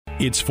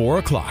It's 4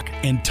 o'clock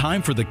and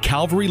time for the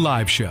Calvary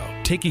Live Show,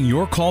 taking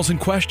your calls and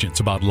questions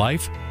about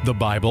life, the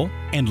Bible,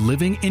 and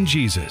living in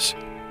Jesus.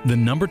 The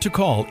number to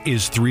call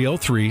is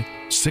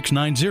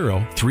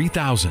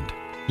 303-690-3000.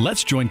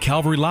 Let's join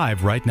Calvary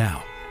Live right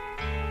now.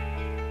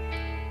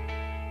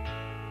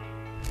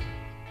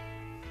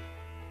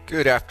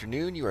 Good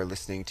afternoon. You are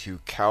listening to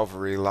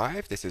Calvary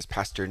Live. This is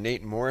Pastor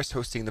Nate Morris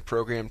hosting the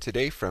program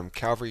today from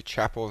Calvary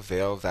Chapel,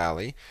 Vail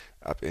Valley,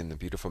 up in the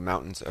beautiful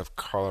mountains of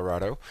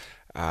Colorado,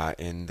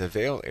 in the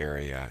Vail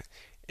area.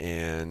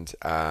 And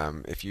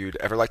if you'd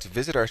ever like to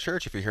visit our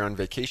church, if you're here on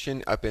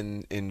vacation up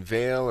in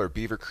Vail or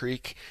Beaver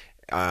Creek,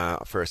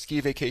 for a ski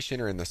vacation,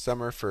 or in the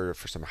summer for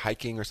some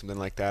hiking or something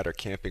like that, or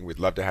camping, we'd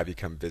love to have you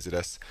come visit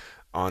us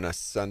on a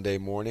Sunday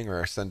morning or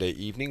a Sunday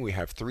evening. We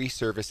have 3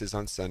 services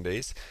on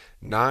Sundays,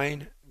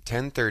 9,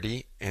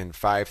 10:30, and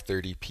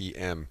 5:30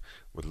 p.m.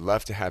 Would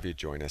love to have you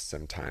join us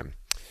sometime.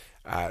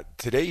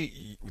 Today,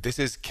 this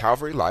is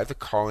Calvary Live, the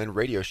call-in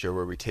radio show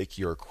where we take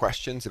your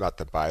questions about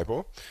the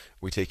Bible,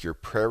 we take your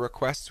prayer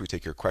requests, we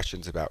take your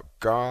questions about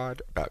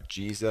God, about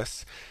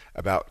Jesus,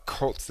 about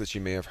cults that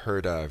you may have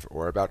heard of,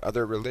 or about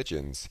other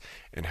religions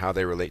and how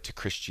they relate to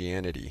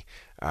Christianity.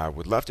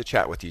 Would love to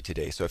chat with you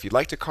today. So if you'd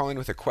like to call in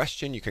with a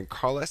question, you can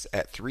call us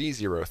at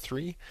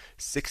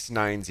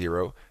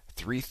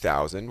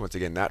 303-690-3000. Once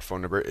again, that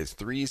phone number is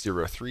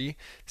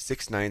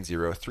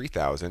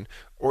 303-690-3000,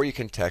 or you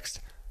can text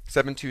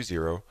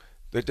 720.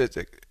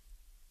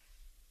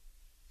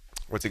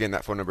 Once again,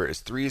 that phone number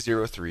is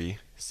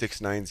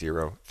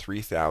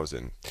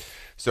 303-690-3000.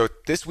 So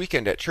this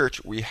weekend at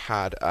church, we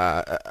had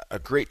a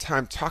great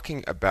time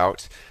talking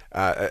about,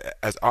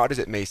 as odd as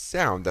it may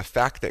sound, the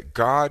fact that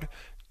God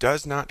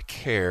does not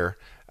care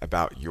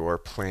about your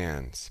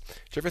plans.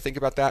 Did you ever think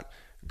about that?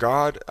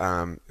 God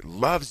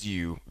loves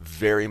you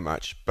very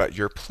much, but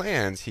your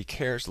plans he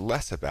cares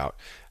less about.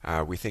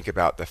 We think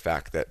about the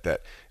fact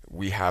that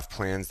we have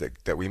plans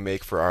that we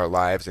make for our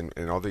lives and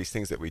all these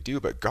things that we do,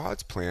 but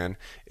God's plan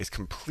is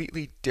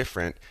completely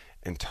different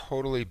and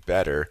totally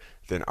better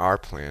than our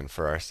plan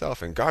for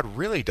ourselves. And God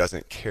really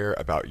doesn't care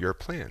about your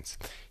plans.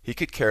 He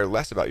could care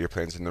less about your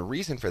plans, and the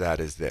reason for that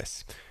is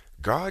this.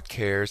 God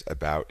cares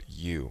about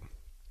you.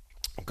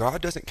 God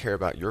doesn't care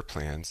about your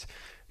plans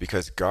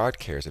because God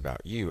cares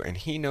about you, and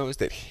he knows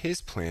that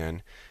his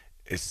plan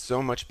is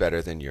so much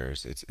better than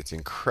yours. It's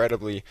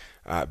incredibly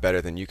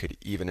better than you could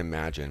even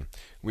imagine.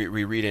 We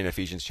read in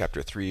Ephesians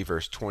chapter 3,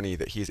 verse 20,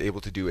 that he is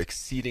able to do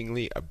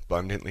exceedingly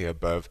abundantly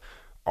above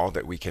all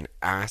that we can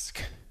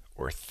ask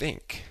or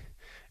think.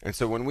 And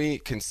so when we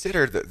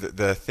consider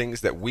the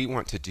things that we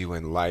want to do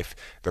in life,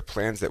 the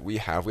plans that we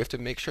have to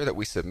make sure that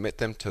we submit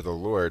them to the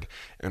Lord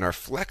and are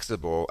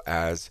flexible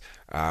as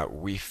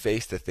we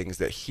face the things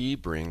that he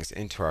brings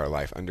into our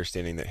life,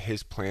 understanding that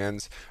his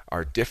plans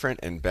are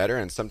different and better,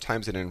 and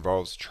sometimes it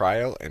involves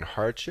trial and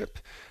hardship,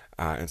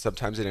 and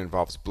sometimes it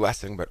involves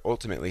blessing, but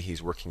ultimately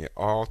he's working it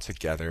all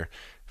together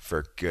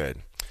for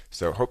good.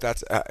 So hope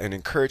that's an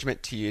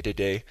encouragement to you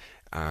today.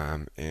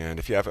 And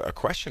if you have a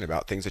question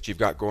about things that you've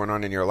got going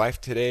on in your life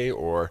today,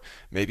 or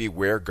maybe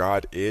where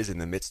God is in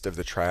the midst of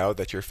the trial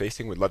that you're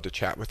facing, we'd love to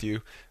chat with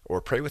you or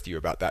pray with you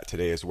about that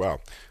today as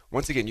well.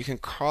 Once again, you can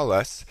call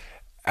us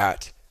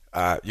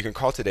you can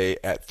call today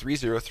at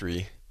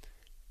 303.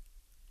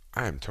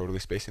 I am totally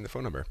spacing the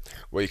phone number.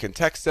 Well, you can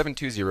text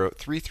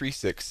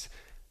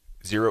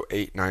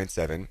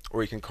 720-336-0897,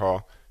 or you can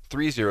call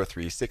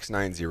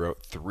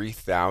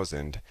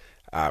 303-690-3000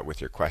 with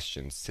your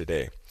questions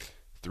today.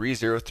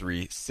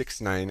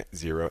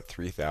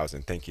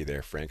 303-690-3000. Thank you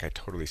there, Frank. I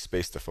totally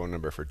spaced the phone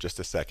number for just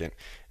a second,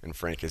 and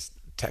Frank is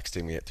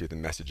texting me it through the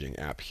messaging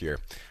app here.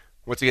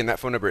 Once again, that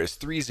phone number is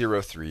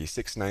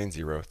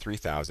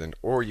 303-690-3000,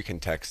 or you can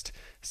text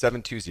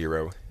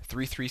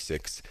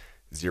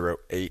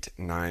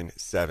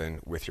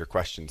 720-336-0897 with your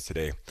questions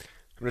today.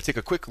 I'm going to take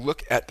a quick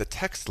look at the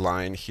text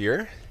line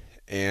here,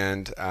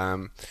 and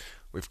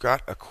we've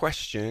got a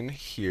question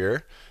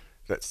here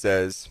that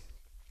says,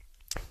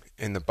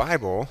 in the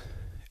Bible,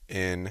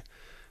 it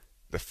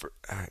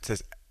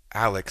says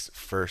Alex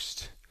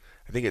first.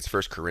 I think it's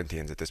 1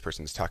 Corinthians that this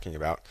person's talking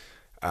about.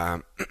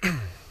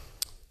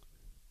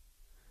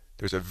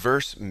 There's a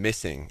verse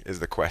missing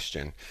is the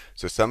question.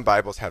 So some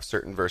Bibles have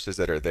certain verses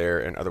that are there,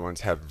 and other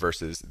ones have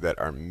verses that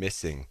are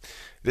missing.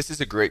 This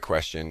is a great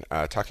question,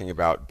 talking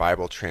about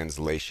Bible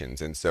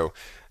translations. And so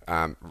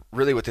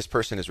really what this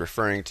person is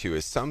referring to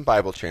is some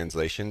Bible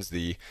translations,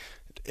 the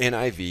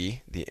NIV,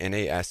 the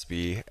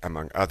NASB,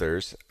 among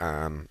others,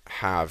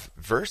 have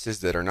verses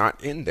that are not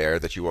in there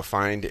that you will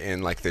find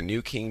in like the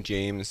New King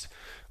James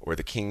or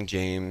the King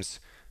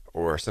James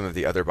or some of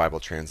the other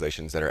Bible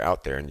translations that are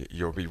out there. And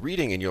you'll be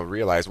reading and you'll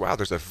realize, wow,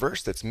 there's a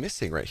verse that's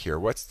missing right here.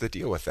 What's the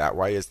deal with that?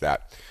 Why is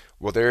that?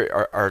 Well, there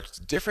are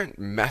different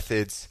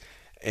methods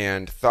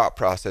and thought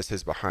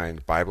processes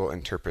behind Bible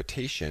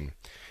interpretation.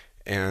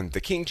 And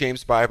the King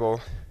James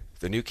Bible,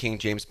 the New King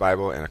James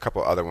Bible, and a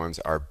couple other ones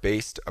are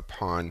based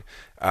upon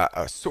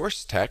a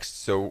source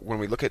text. So when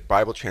we look at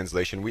Bible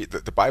translation,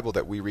 the Bible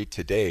that we read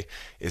today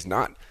is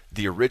not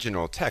the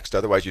original text.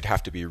 Otherwise, you'd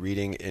have to be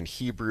reading in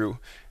Hebrew,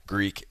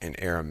 Greek, and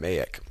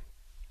Aramaic.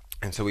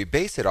 And so we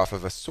base it off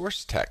of a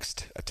source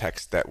text, a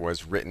text that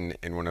was written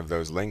in one of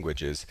those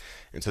languages.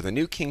 And so the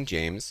New King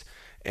James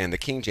and the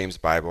King James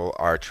Bible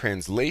are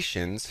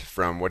translations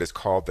from what is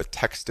called the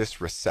Textus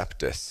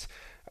Receptus.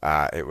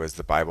 It was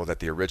the Bible that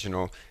the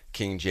original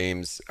King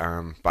James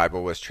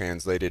Bible was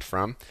translated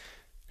from.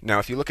 Now,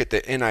 if you look at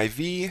the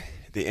NIV,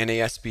 the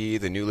NASB,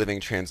 the New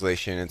Living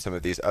Translation, and some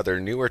of these other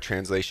newer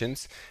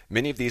translations,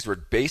 many of these were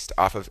based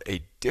off of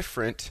a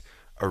different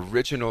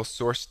original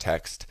source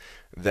text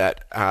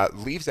that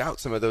leaves out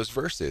some of those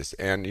verses.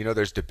 And,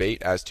 there's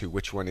debate as to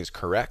which one is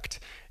correct.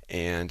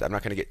 And I'm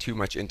not going to get too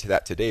much into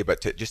that today,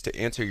 but just to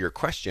answer your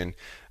question,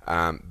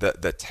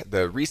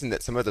 the reason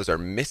that some of those are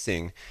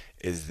missing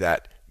is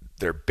that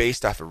they're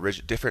based off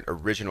different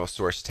original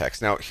source text.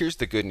 Now, here's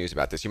the good news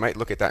about this. You might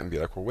look at that and be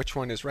like, well, which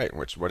one is right? And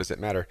what does it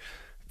matter?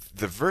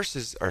 The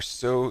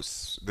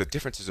the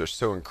differences are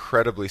so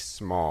incredibly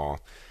small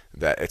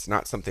that it's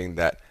not something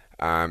that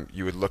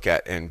you would look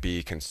at and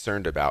be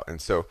concerned about.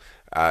 And so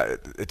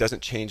it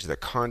doesn't change the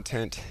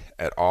content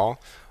at all.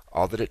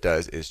 All that it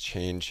does is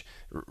change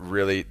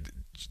really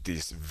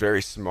these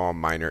very small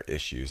minor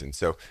issues. And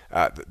so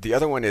the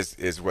other one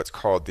is what's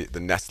called the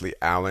Nestle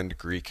Aland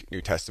Greek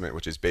New Testament,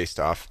 which is based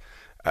off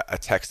a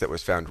text that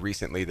was found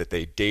recently that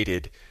they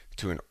dated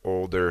to an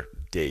older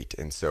date.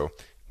 And so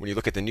when you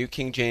look at the New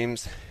King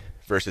James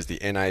versus the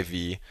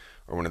NIV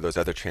or one of those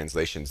other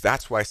translations,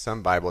 that's why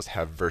some Bibles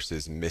have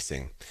verses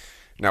missing.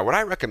 Now, what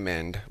I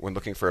recommend when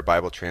looking for a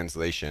Bible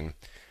translation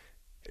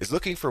is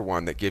looking for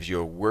one that gives you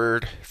a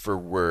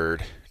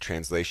word-for-word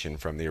translation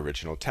from the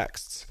original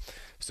texts.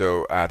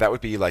 So that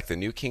would be like the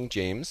New King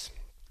James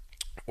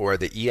or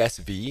the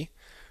ESV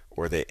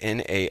or the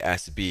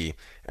NASB.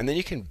 And then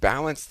you can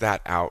balance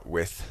that out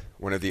with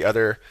one of the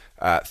other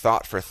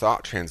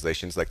thought-for-thought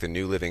translations like the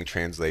New Living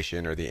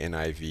Translation or the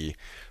NIV,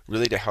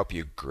 really to help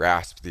you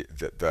grasp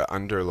the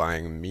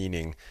underlying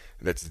meaning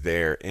that's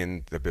there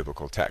in the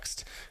biblical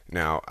text.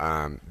 Now,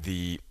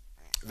 the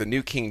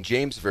New King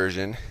James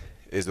Version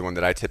is the one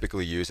that I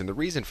typically use, and the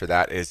reason for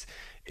that is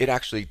it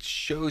actually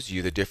shows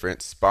you the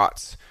different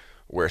spots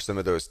where some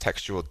of those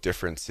textual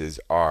differences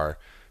are,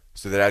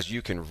 so that as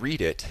you can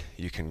read it,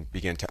 you can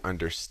begin to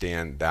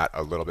understand that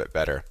a little bit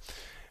better.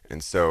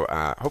 And so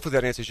hopefully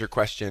that answers your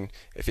question.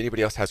 If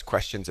anybody else has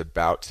questions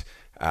about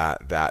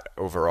that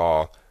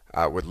overall,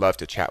 would love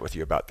to chat with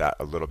you about that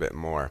a little bit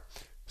more.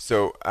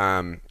 So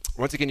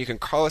once again, you can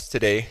call us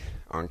today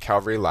on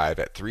Calvary Live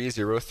at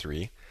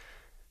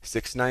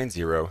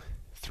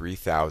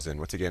 303-690-3000.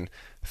 Once again,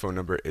 the phone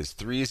number is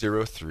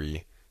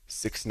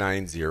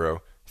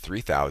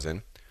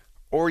 303-690-3000.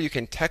 Or you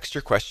can text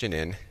your question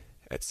in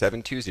at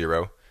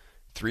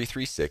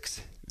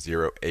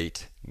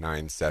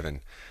 720-336-0897.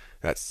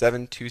 That's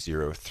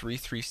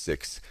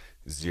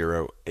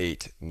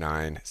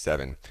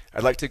 720-336-0897.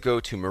 I'd like to go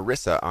to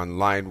Marissa on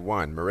line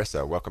 1.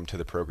 Marissa, welcome to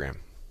the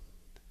program.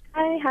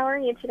 Hi, how are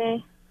you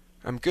today?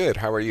 I'm good.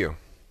 How are you?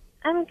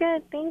 I'm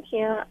good, thank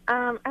you.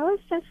 I was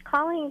just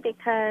calling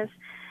because,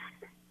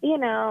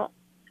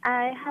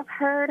 I have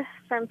heard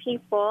from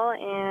people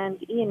and,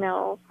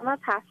 I'm a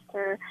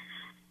pastor,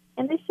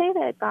 and they say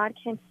that God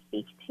can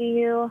speak to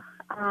you.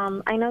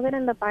 I know that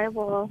in the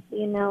Bible,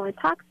 it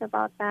talks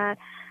about that.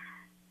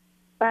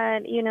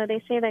 But,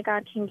 they say that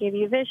God can give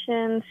you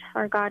visions,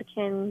 or God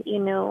can, he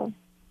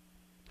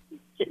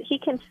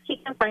can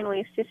find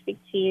ways to speak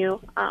to you.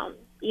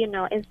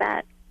 Is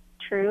that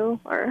true?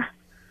 Or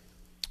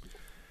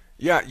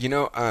Yeah,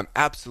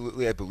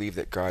 absolutely. I believe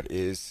that God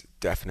is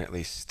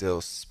definitely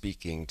still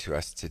speaking to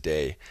us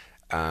today.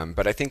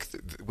 But I think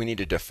we need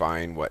to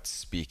define what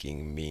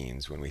speaking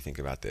means when we think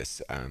about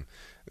this.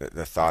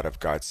 The thought of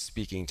God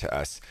speaking to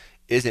us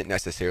isn't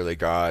necessarily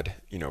God,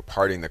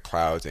 parting the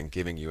clouds and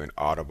giving you an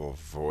audible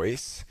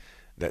voice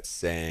that's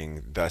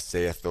saying, "Thus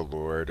saith the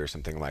Lord," or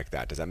something like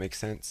that. Does that make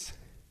sense?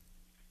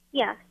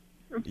 Yeah.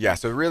 Yeah,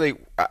 so really,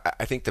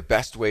 I think the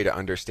best way to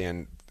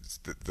understand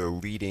the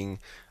leading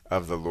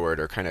of the Lord,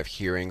 or kind of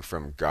hearing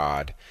from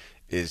God,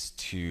 is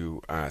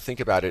to think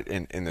about it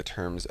in the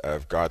terms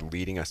of God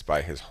leading us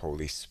by his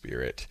Holy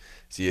Spirit.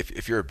 See,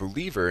 if you're a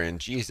believer in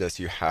Jesus,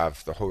 you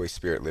have the Holy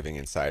Spirit living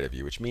inside of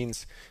you, which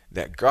means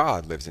that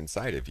God lives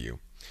inside of you.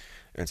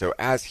 And so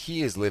as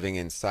he is living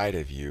inside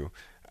of you,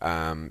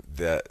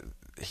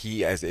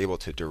 he is able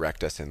to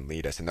direct us and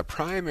lead us. And the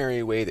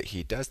primary way that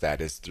he does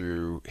that is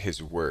through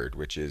his word,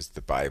 which is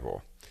the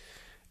Bible.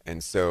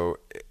 And so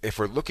if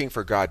we're looking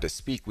for God to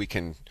speak, we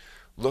can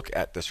look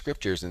at the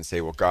scriptures and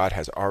say, well, God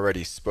has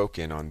already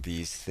spoken on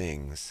these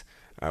things.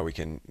 We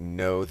can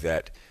know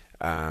that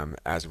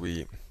as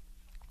we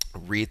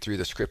read through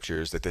the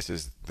scriptures, that this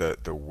is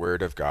the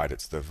word of God.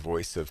 It's the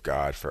voice of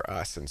God for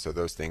us. And so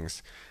those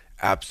things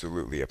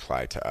absolutely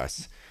apply to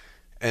us.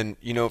 And,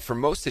 for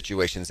most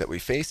situations that we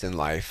face in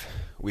life,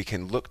 we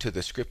can look to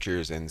the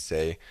scriptures and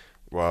say,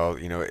 well,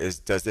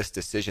 does this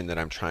decision that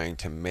I'm trying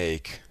to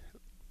make,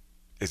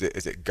 is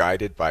it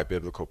guided by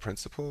biblical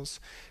principles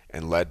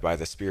and led by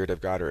the Spirit of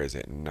God, or is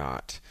it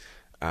not?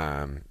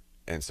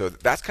 And so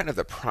that's kind of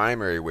the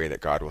primary way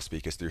that God will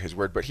speak is through his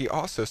word, but he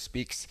also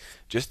speaks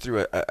just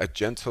through a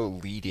gentle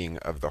leading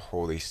of the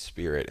Holy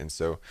Spirit. And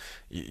so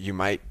you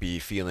might be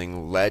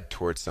feeling led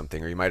towards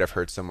something, or you might have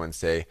heard someone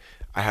say,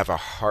 I have a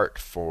heart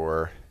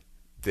for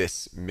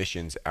this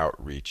missions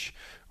outreach,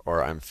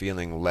 or I'm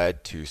feeling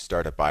led to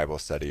start a Bible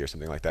study or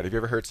something like that. Have you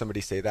ever heard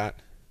somebody say that?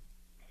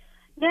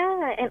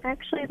 Yeah, and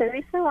actually the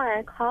reason why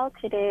I called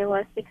today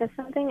was because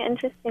something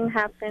interesting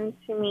happened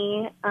to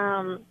me.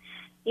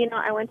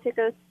 I went to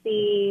go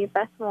see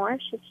Beth Moore.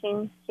 She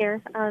came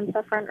here on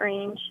the Front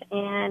Range,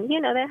 and,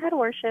 they had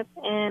worship,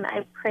 and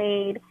I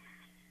prayed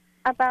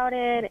about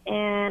it,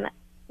 and,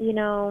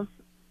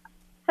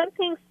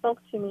 something spoke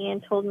to me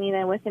and told me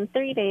that within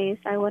 3 days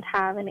I would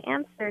have an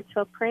answer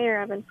to a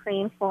prayer I've been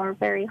praying for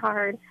very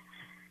hard.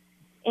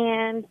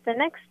 And the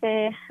next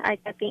day I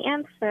got the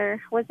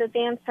answer. Was it the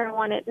answer I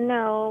wanted?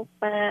 No,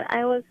 but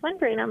I was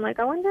wondering, I'm like,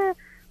 I wonder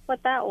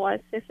what that was,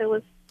 if it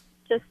was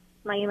just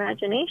my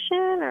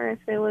imagination or if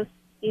it was,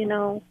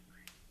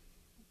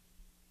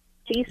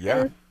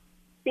 Jesus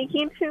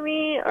speaking to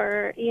me,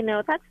 or,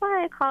 that's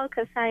why I called,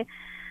 because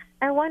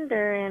I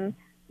wonder, and,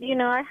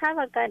 I have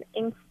a gut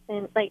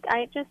instinct, like,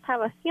 I just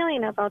have a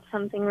feeling about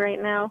something right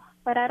now,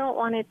 but I don't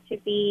want it to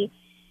be,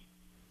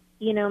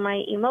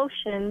 my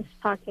emotions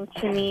talking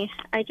to me.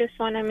 I just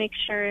want to make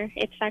sure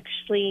it's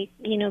actually,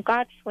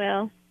 God's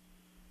will.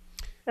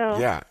 So.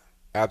 Yeah,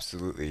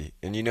 absolutely.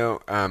 And,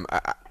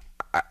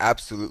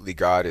 absolutely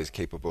God is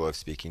capable of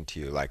speaking to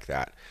you like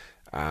that.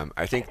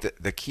 I think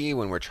that the key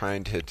when we're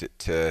trying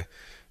to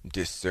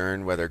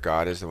discern whether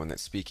God is the one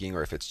that's speaking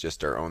or if it's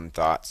just our own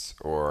thoughts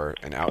or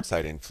an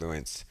outside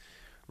influence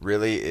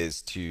really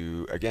is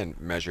to, again,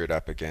 measure it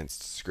up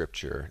against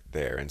Scripture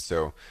there. And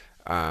so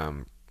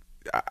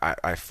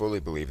I fully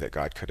believe that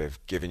God could have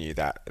given you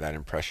that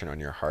impression on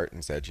your heart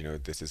and said,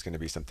 this is going to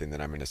be something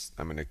that I'm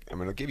going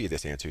to give you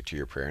this answer to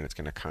your prayer, and it's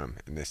going to come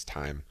in this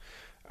time.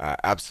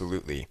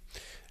 Absolutely.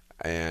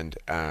 And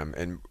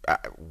can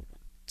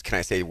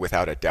I say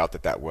without a doubt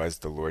that was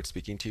the Lord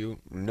speaking to you?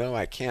 No,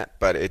 I can't.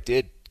 But it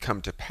did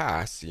come to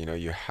pass.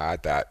 You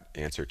had that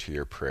answer to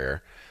your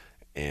prayer,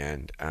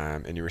 and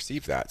you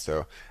received that.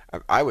 So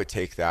I would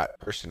take that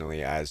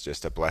personally as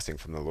just a blessing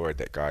from the Lord,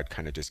 that God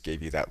kind of just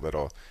gave you that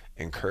little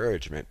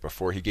encouragement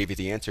before he gave you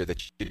the answer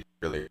that you didn't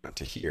really want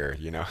to hear.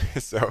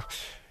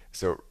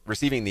 So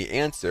receiving the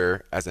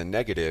answer as a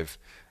negative,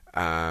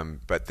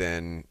 but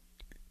then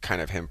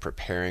kind of him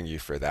preparing you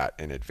for that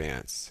in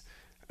advance,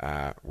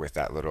 with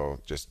that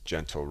little just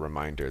gentle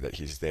reminder that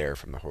he's there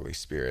from the Holy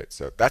Spirit.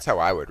 So that's how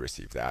I would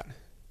receive that.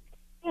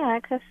 Yeah,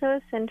 because it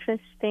was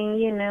interesting,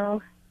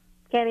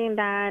 getting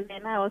that,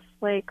 and I was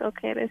like,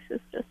 okay, this is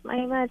just my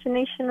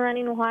imagination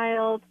running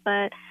wild,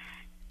 but,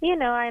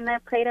 and I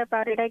prayed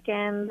about it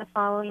again the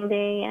following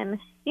day, and,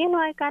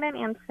 I got an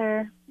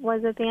answer.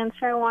 Was it the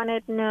answer I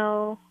wanted?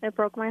 No, it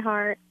broke my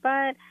heart,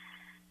 but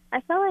I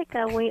felt like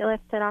a weight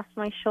lifted off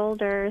my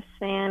shoulders,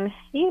 and,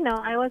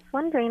 I was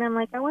wondering, I'm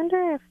like, I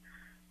wonder if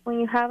when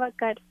you have a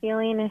gut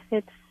feeling, if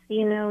it's,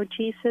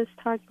 Jesus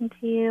talking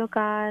to you,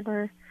 God,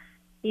 or,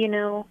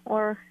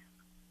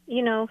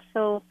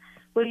 so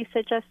would you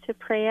suggest to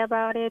pray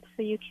about it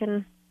so you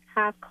can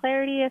have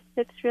clarity if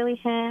it's really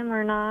him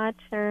or not,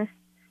 or?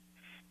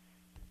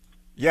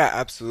 Yeah,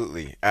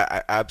 absolutely.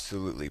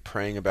 Absolutely.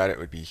 Praying about it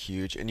would be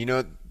huge. And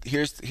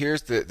here's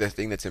the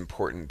thing that's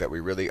important that we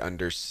really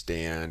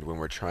understand when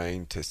we're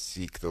trying to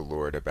seek the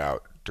Lord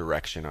about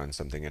direction on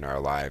something in our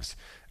lives.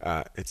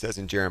 It says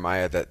in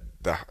Jeremiah that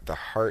the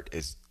heart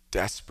is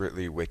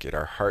desperately wicked.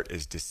 Our heart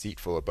is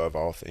deceitful above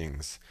all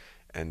things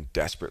and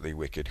desperately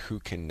wicked. Who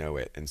can know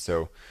it? And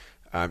so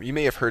you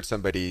may have heard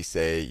somebody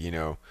say,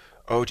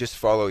 oh, just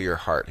follow your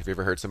heart. Have you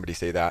ever heard somebody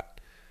say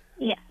that?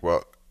 Yeah.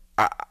 Well,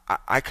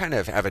 I kind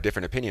of have a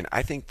different opinion.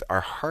 I think our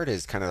heart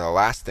is kind of the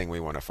last thing we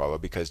want to follow,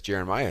 because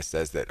Jeremiah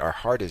says that our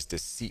heart is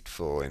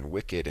deceitful and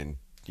wicked and,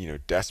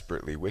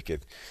 desperately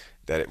wicked,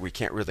 that we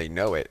can't really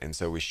know it. And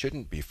so we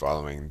shouldn't be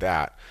following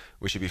that.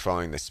 We should be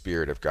following the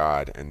Spirit of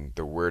God and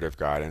the Word of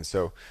God. And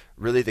so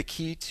really the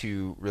key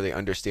to really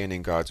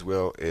understanding God's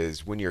will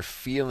is when you're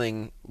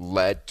feeling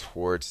led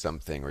towards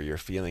something, or you're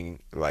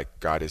feeling like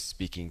God is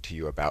speaking to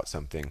you about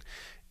something,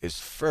 is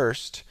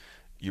first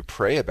you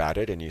pray about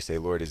it and you say,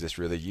 Lord, is this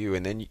really you?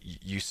 And then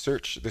you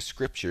search the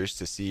Scriptures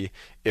to see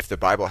if the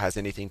Bible has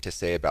anything to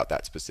say about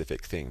that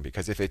specific thing.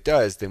 Because if it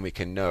does, then we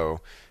can know,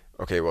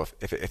 okay, well,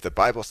 if the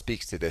Bible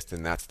speaks to this,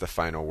 then that's the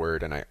final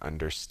word, and I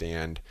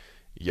understand,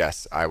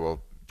 yes, I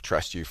will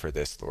trust you for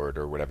this, Lord,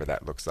 or whatever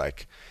that looks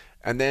like.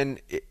 And then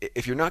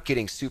if you're not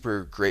getting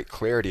super great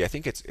clarity, I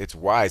think it's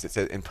wise. It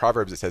says in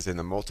Proverbs, it says, in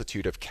the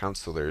multitude of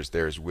counselors,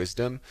 there's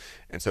wisdom.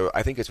 And so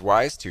I think it's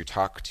wise to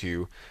talk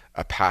to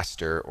a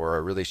pastor or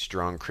a really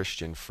strong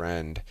Christian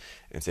friend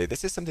and say,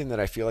 this is something that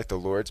I feel like the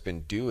Lord's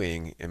been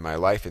doing in my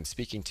life and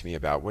speaking to me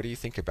about. What do you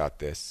think about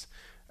this?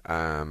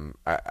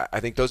 I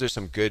think those are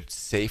some good,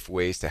 safe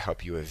ways to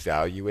help you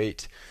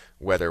evaluate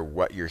whether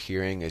what you're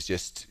hearing is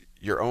just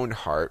your own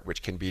heart,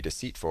 which can be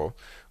deceitful,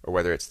 or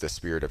whether it's the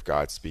Spirit of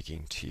God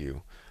speaking to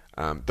you.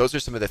 Those are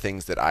some of the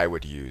things that I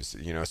would use.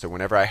 So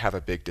whenever I have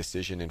a big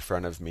decision in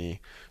front of me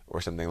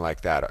or something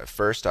like that,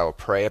 first I'll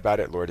pray about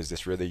it. Lord, is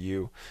this really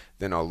you?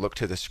 Then I'll look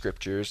to the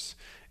scriptures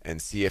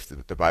and see if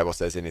the Bible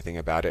says anything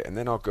about it. And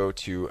then I'll go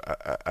to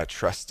a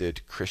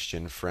trusted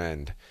Christian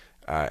friend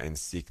and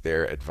seek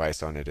their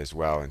advice on it as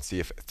well, and see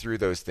if through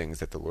those things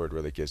that the Lord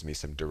really gives me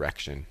some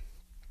direction.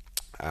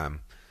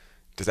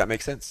 Does that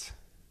make sense?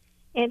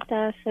 It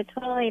does. It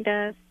totally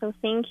does. So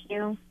thank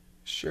you.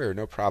 Sure,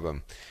 no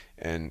problem.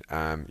 And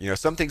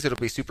some things that'll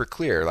be super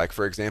clear. Like,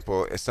 for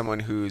example, as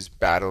someone who's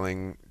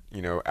battling,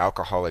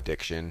 alcohol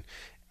addiction,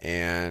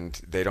 and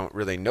they don't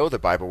really know the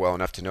Bible well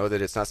enough to know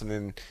that it's not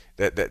something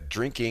that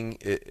drinking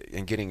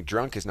and getting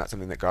drunk is not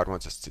something that God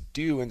wants us to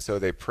do. And so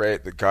they pray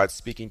that God's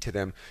speaking to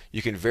them.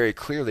 You can very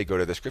clearly go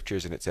to the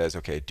scriptures and it says,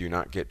 okay, do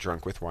not get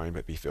drunk with wine,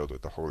 but be filled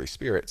with the Holy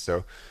Spirit.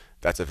 So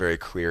that's a very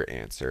clear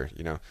answer.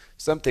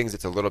 Some things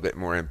it's a little bit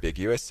more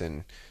ambiguous,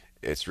 and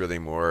it's really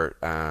more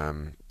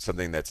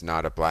something that's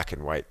not a black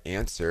and white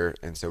answer.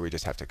 And so we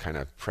just have to kind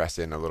of press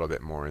in a little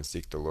bit more and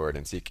seek the Lord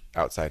and seek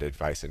outside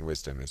advice and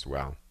wisdom as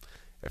well,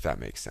 if that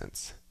makes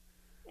sense.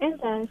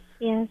 It does,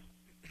 yes.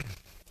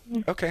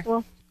 Okay.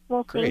 Well,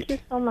 great.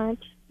 Thank you so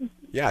much.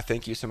 Yeah,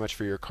 thank you so much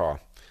for your call.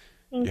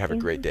 Thank you have a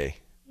great day.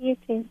 You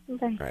too.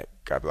 Bye. All right.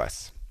 God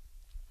bless.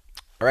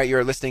 All right,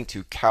 you're listening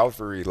to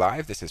Calvary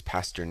Live. This is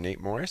Pastor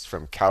Nate Morris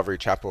from Calvary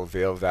Chapel,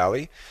 Vail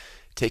Valley,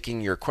 taking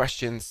your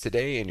questions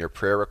today and your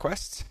prayer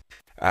requests.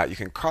 You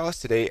can call us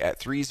today at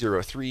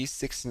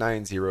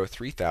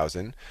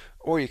 303-690-3000,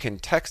 or you can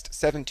text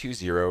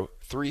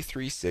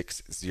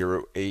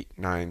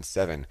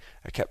 720-336-0897.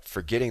 I kept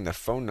forgetting the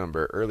phone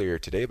number earlier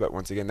today, but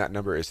once again, that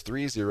number is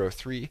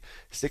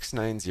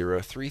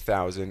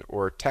 303-690-3000,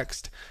 or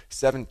text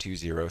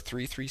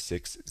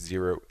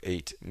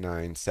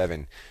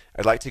 720-336-0897.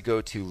 I'd like to go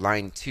to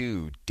line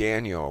 2.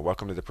 Daniel,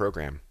 welcome to the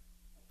program.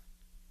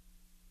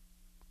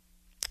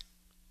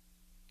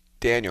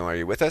 Daniel, are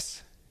you with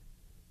us?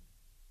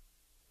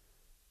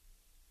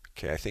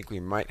 Okay, I think we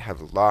might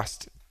have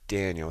lost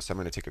Daniel, so I'm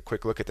going to take a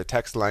quick look at the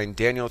text line.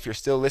 Daniel, if you're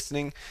still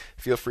listening,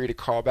 feel free to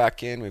call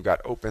back in. We've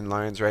got open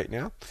lines right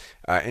now.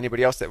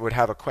 Anybody else that would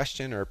have a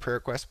question or a prayer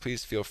request,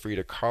 please feel free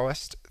to call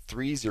us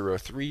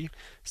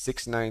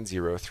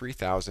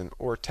 303-690-3000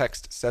 or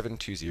text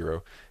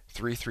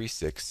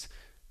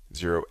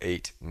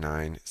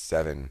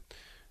 720-336-0897.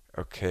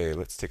 Okay,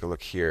 let's take a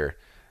look here.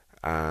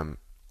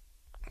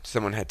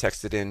 Someone had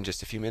texted in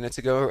just a few minutes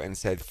ago and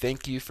said,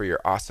 "Thank you for your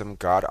awesome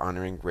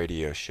God-honoring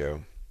radio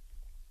show.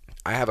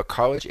 I have a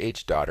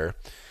college-age daughter.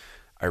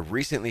 I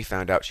recently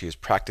found out she is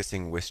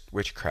practicing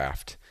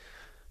witchcraft.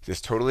 This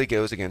totally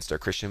goes against our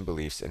Christian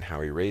beliefs and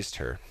how we raised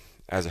her.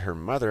 As her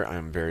mother, I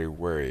am very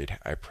worried.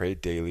 I pray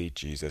daily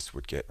Jesus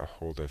would get a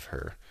hold of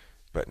her,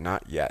 but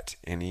not yet.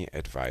 Any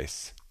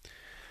advice?"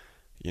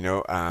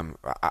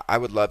 I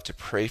would love to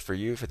pray for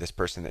you, for this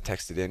person that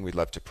texted in. We'd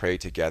love to pray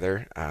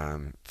together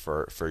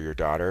for your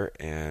daughter.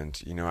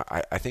 And,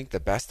 I think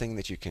the best thing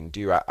that you can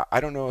do, I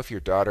don't know if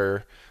your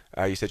daughter,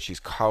 you said she's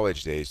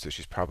college age, so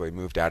she's probably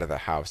moved out of the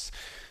house.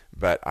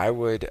 But I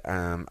would,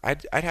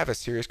 I'd have a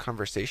serious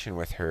conversation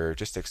with her,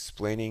 just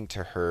explaining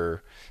to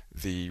her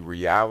the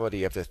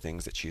reality of the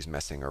things that she's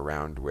messing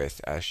around with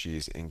as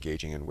she's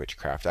engaging in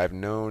witchcraft. I've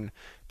known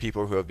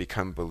people who have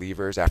become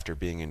believers after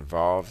being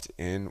involved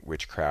in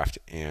witchcraft,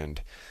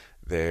 and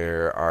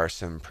there are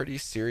some pretty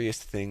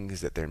serious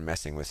things that they're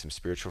messing with, some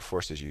spiritual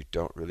forces you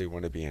don't really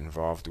want to be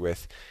involved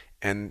with,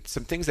 and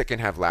some things that can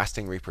have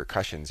lasting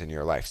repercussions in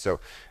your life. So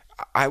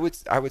I would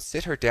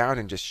sit her down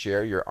and just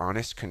share your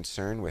honest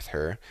concern with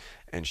her,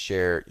 and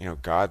share,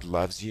 God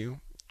loves you.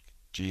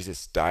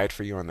 Jesus died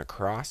for you on the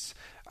cross.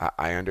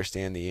 I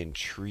understand the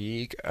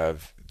intrigue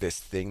of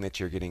this thing that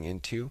you're getting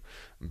into,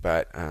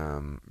 but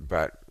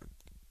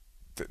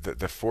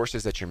the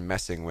forces that you're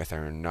messing with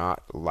are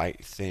not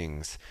light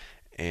things,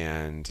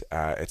 and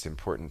it's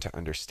important to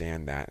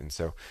understand that. And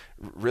so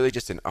really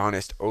just an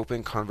honest,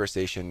 open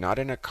conversation, not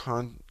in a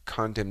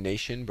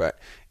condemnation, but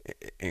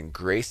in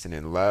grace and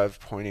in love,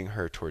 pointing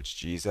her towards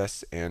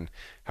Jesus and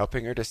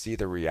helping her to see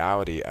the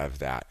reality of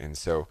that. And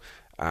so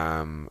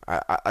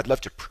I'd love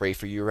to pray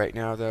for you right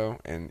now, though.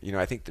 And,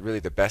 I think really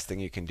the best thing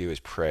you can do is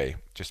pray.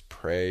 Just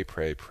pray,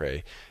 pray,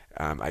 pray.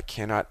 I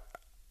cannot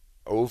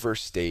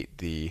overstate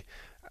the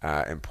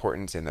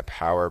importance and the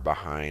power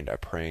behind a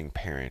praying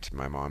parent.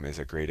 My mom is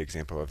a great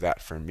example of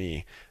that for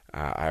me.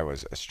 I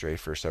was astray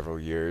for several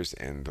years,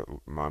 and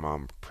my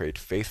mom prayed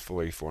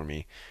faithfully for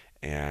me,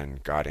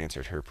 and God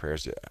answered her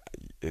prayers.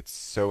 It's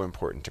so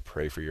important to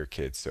pray for your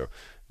kids. So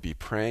be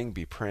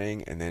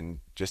praying, and then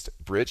just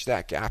bridge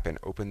that gap and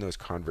open those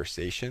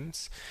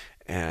conversations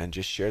and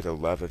just share the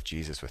love of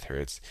Jesus with her.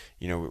 It's,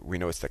 we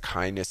know it's the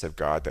kindness of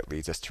God that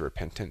leads us to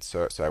repentance.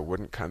 So I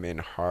wouldn't come in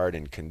hard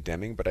and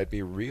condemning, but I'd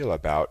be real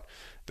about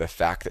the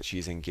fact that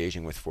she's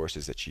engaging with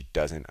forces that she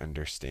doesn't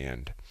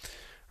understand.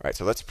 All right,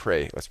 so let's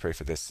pray. Let's pray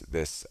for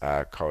this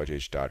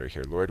college-age daughter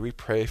here. Lord, we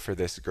pray for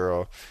this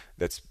girl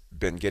that's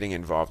been getting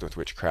involved with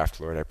witchcraft.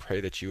 Lord, I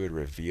pray that you would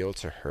reveal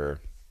to her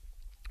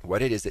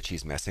what it is that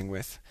she's messing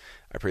with.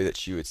 I pray that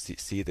she would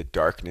see the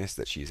darkness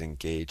that she's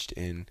engaged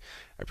in.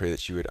 I pray that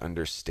she would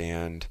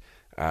understand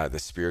the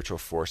spiritual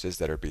forces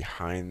that are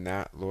behind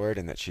that, Lord,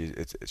 and that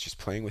she's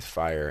playing with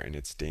fire and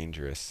it's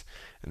dangerous,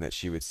 and that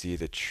she would see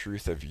the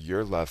truth of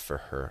your love for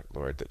her,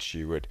 Lord, that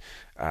she would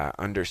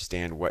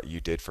understand what you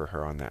did for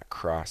her on that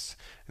cross,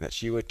 and that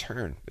she would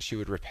turn, that she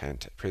would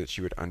repent. I pray that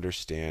she would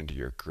understand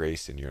your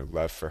grace and your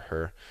love for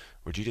her.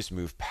 Would you just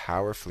move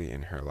powerfully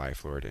in her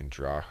life, Lord, and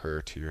draw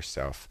her to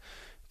yourself?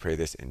 Pray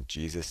this in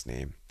Jesus'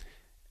 name.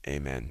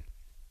 Amen.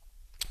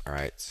 All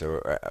right,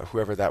 so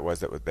whoever that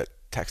was that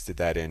texted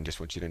that in, just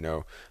want you to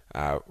know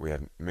we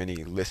have many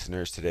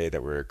listeners today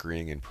that were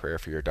agreeing in prayer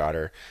for your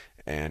daughter,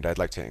 and I'd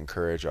like to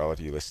encourage all of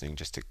you listening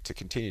just to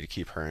continue to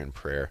keep her in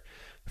prayer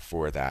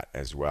for that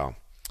as well.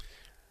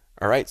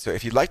 All right, so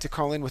if you'd like to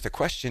call in with a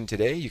question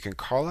today, you can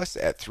call us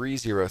at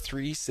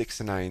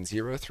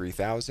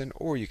 303-690-3000,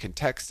 or you can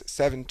text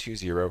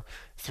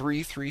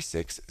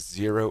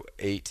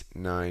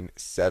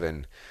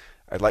 720-336-0897.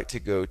 I'd like to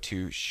go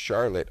to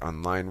Charlotte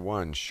on line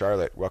 1.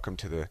 Charlotte, welcome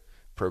to the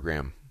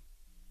program.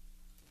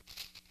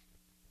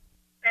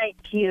 Thank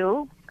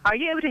you. Are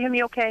you able to hear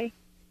me okay?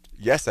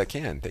 Yes, I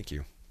can. Thank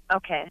you.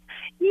 Okay.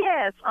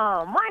 Yes,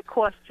 my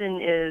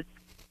question is,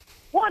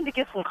 wanted to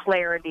get some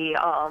clarity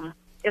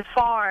as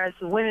far as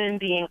women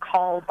being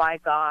called by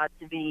God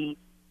to be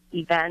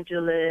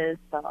evangelists,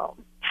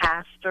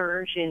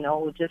 pastors,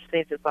 just say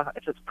if it's a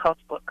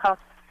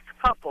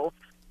couple,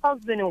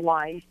 husband and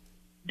wife.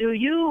 Do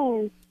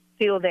you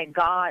feel that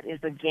God is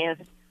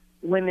against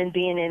women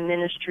being in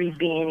ministry,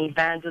 being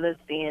evangelists,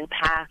 being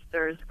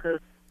pastors? Because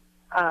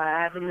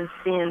I've been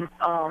seeing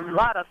a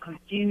lot of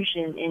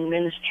confusion in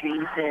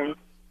ministries, and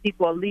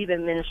people are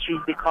leaving ministries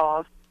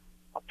because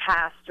a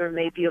pastor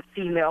may be a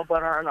female,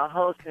 but her and her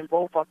husband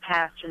both are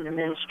pastoring the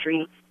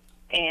ministry.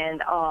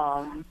 And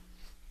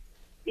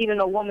even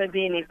a woman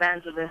being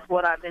evangelist,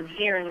 what I've been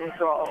hearing is,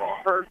 or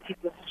heard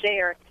people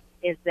share,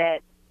 is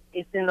that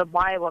it's in the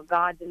Bible,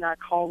 God did not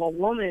call a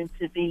woman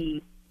to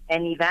be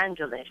an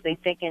evangelist. They're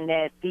thinking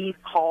that these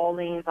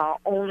callings are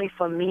only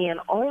for men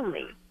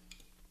only.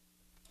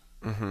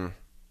 Mm-hmm.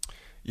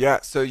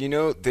 Yeah, so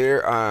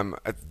there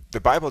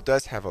the Bible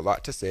does have a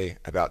lot to say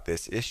about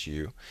this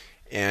issue,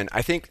 and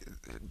I think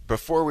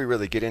before we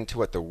really get into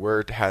what the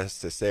Word has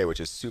to say, which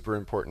is super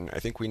important, I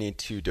think we need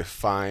to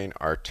define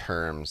our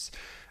terms,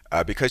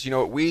 because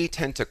what we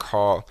tend to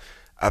call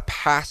a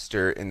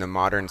pastor in the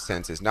modern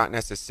sense is not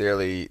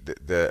necessarily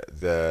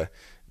the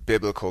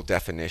biblical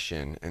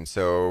definition. And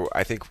so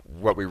I think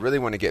what we really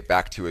want to get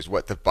back to is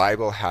what the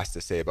Bible has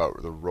to say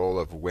about the role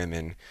of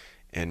women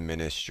in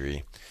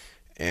ministry.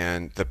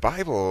 And the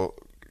Bible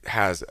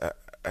has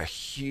a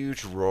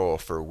huge role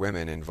for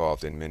women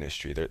involved in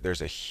ministry.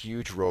 There's a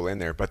huge role in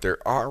there, but there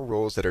are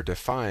roles that are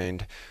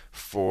defined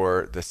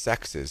for the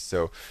sexes.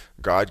 So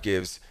God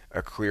gives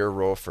a clear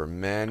role for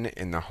men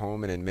in the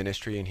home and in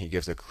ministry, and he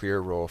gives a clear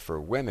role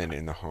for women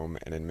in the home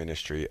and in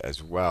ministry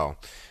as well.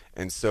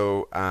 And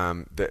so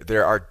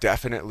there are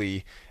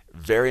definitely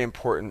very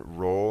important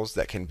roles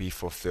that can be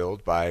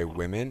fulfilled by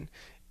women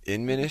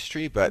in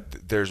ministry,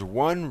 but there's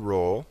one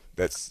role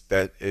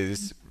that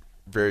is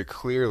very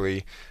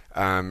clearly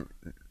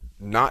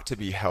not to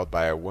be held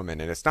by a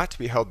woman, and it's not to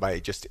be held by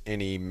just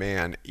any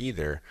man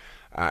either,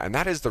 and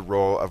that is the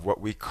role of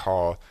what we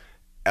call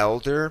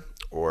elder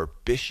or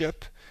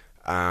bishop.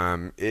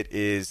 It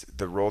is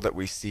the role that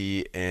we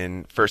see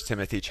in 1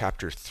 Timothy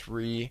chapter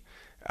 3.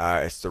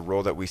 It's the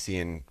role that we see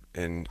in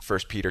 1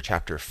 Peter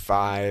chapter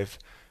 5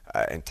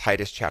 and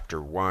Titus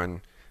chapter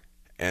 1.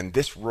 And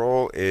this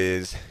role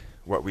is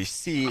what we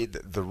see,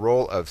 the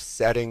role of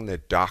setting the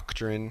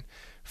doctrine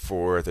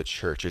for the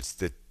church. It's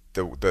the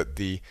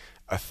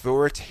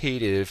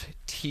authoritative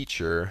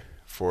teacher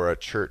for a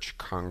church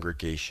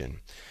congregation.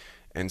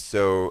 And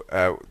so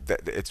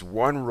it's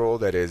one role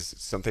that is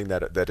something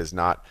that is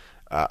not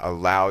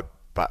allowed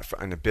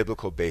on a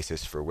biblical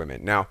basis for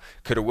women. Now,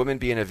 could a woman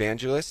be an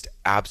evangelist?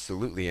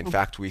 Absolutely. In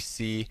fact, we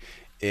see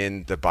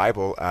in the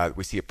Bible,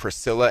 we see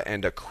Priscilla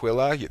and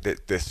Aquila,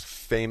 this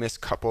famous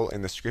couple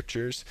in the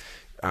scriptures.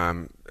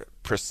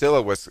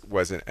 Priscilla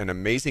was an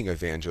amazing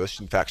evangelist.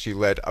 In fact, she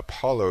led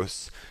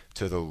Apollos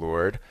to the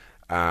Lord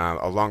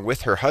along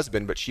with her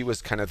husband, but she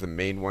was kind of the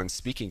main one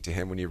speaking to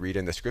him when you read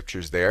in the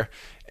scriptures there.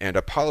 And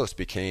Apollos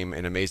became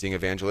an amazing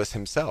evangelist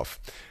himself.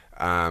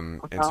 And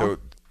so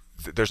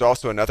there's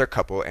also another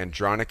couple,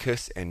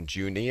 Andronicus and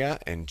Junia,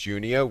 and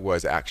Junia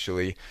was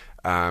actually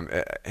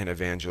an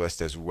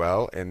evangelist as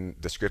well in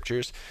the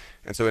scriptures.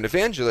 And so an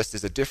evangelist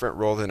is a different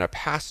role than a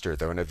pastor,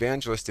 though. An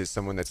evangelist is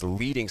someone that's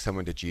leading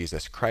someone to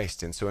Jesus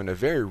Christ. And so in a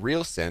very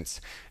real sense,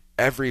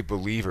 every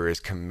believer is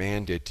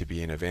commanded to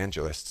be an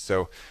evangelist.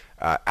 So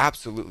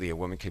absolutely, a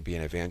woman can be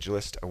an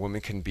evangelist. A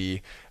woman can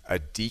be a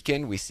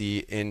deacon. We see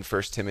in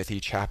 1 Timothy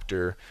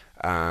chapter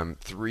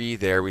 3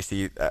 there, we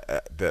see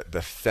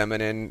the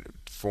feminine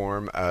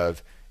form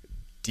of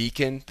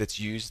deacon that's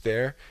used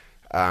there.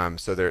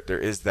 So there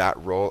is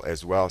that role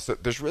as well. So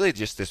there's really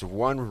just this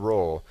one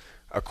role,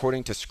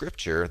 according to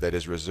Scripture, that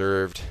is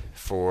reserved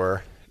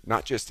for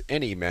not just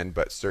any men,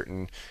 but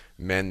certain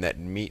men that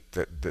meet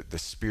the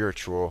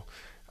spiritual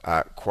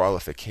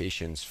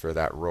qualifications for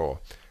that role.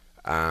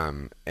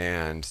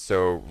 And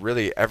so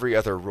really every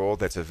other role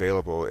that's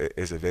available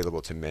is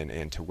available to men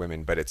and to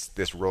women, but it's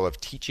this role of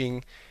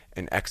teaching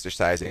and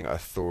exercising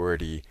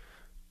authority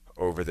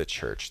over the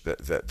church,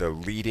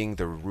 the leading,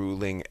 the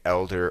ruling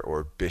elder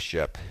or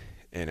bishop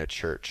in a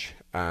church.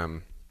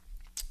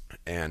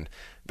 And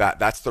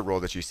that's the role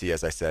that you see,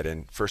 as I said,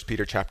 in 1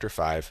 Peter chapter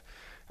 5,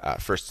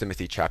 1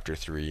 Timothy chapter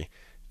 3,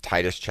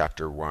 Titus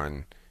chapter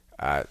 1,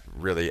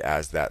 really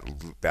as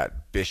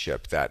that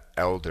bishop, that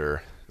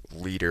elder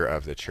leader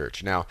of the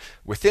church. Now,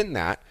 within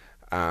that,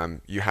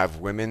 you have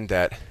women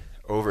that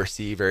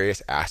oversee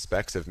various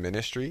aspects of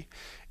ministry.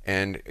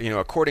 And,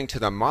 according to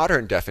the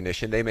modern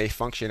definition, they may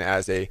function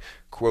as a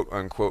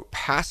quote-unquote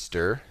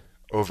pastor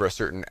over a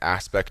certain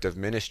aspect of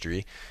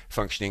ministry,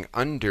 functioning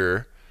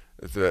under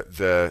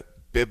the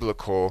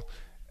biblical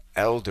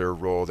elder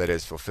role that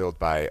is fulfilled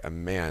by a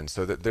man.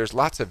 So that there's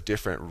lots of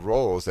different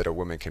roles that a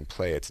woman can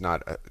play. It's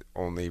not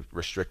only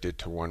restricted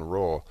to one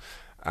role,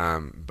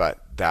 but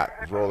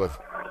that role of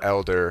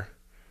elder,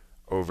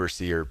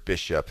 overseer,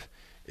 bishop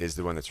is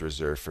the one that's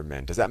reserved for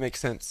men. Does that make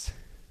sense?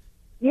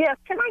 Yes.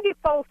 Can I get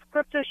those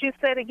scriptures you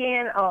said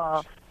again?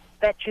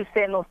 That you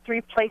said in those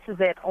three places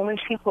that only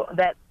people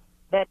that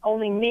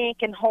only men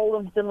can hold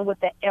them, dealing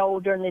with the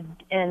elder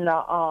and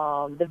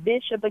the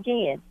bishop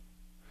again.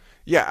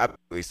 Yeah,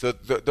 absolutely. So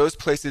those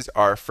places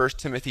are 1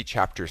 Timothy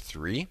chapter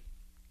 3,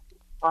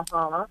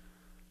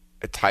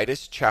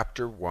 Titus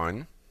chapter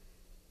 1,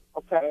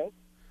 okay,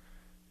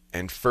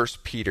 and 1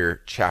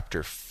 Peter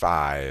chapter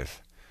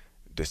 5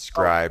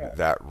 describe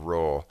that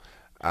role.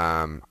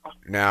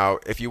 Now,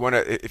 if you go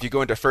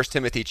into 1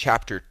 Timothy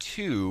chapter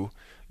 2,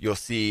 you'll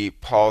see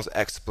Paul's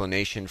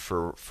explanation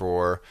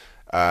for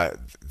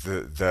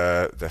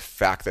the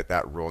fact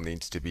that role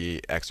needs to be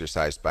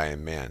exercised by a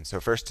man. So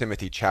 1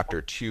 Timothy chapter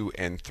 2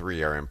 and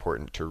 3 are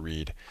important to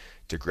read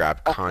to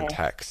grab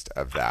context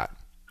of that.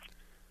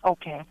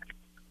 Okay.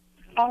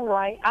 All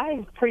right.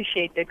 I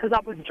appreciate that because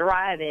I was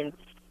driving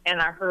and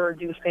I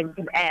heard you say you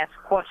can ask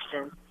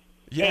questions.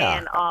 Yeah.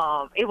 And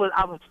I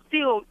was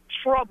still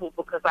troubled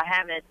because I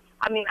have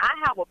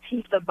a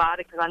peace about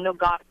it because I know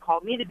God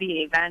called me to be an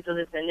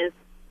evangelist, and it's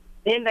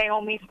been there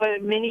on me for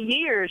many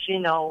years,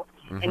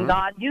 Mm-hmm. and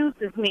God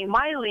uses me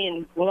mightily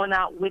in going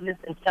out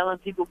witnessing and telling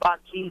people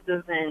about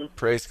Jesus. And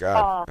praise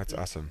God. That's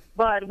awesome.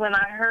 But when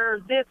I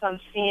heard this, I'm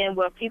seeing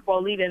where people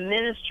are leaving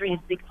ministries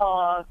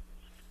because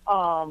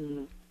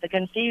the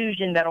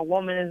confusion that a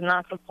woman is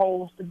not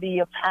supposed to be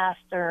a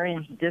pastor,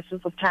 and this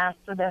is a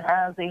pastor that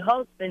has a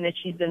husband that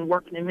she's been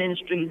working in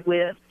ministries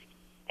with,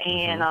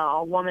 and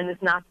a woman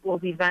is not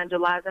supposed to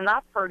evangelize. And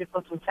I've heard it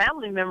from some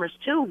family members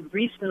too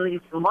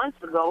recently, some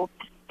months ago,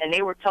 and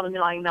they were telling me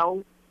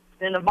no,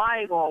 it's in the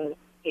Bible.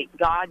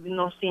 God,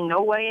 see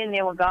no way in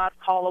there where God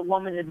called a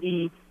woman to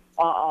be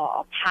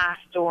a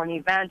pastor or an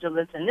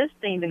evangelist, and this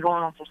thing's been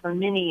going on for so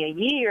many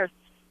years.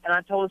 And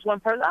I told this one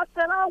person, I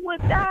said, I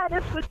would die.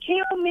 This would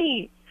kill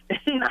me.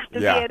 Not to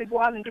be able to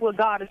go out and do what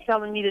God is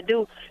telling me to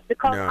do,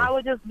 because I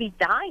would just be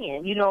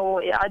dying.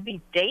 I'd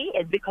be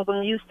dead because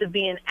I'm used to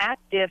being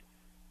active,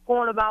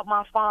 going about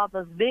my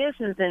Father's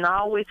business, and I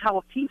always have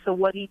a piece of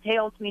what He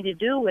tells me to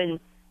do. And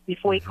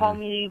before He called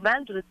me the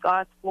evangelist,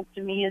 God spoke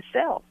to me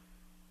Himself.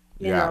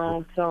 You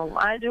know, so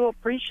I do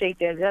appreciate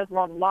that. There's a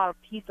lot of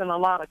peace and a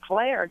lot of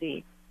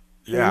clarity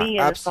to me,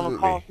 and it's going to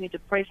cause me to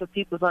pray for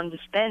people's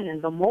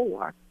understanding the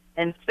more,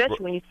 and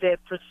especially when you said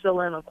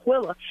Priscilla and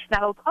Aquila.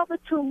 Now, those other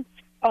two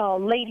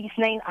ladies'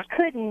 names, I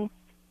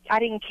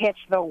didn't catch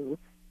those.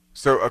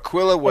 So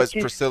Aquila was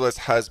Priscilla's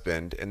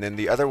husband, and then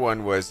the other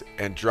one was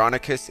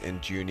Andronicus and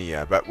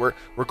Junia. But we're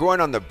going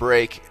on the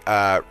break.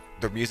 The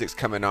music's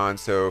coming on,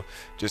 so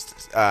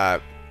just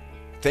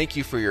thank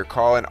you for your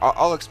call, and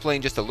I'll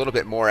explain just a little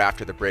bit more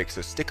after the break.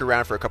 So stick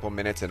around for a couple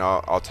minutes, and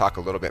I'll talk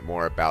a little bit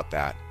more about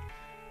that.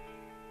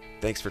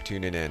 Thanks for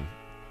tuning in.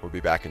 We'll be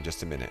back in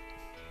just a minute.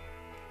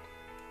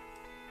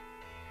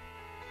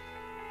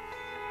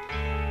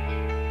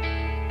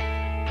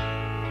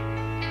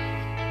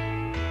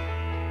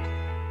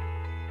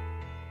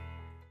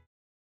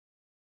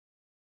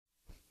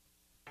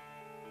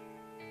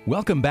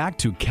 Welcome back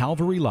to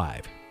Calvary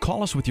Live.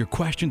 Call us with your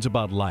questions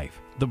about life,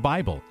 the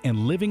Bible, and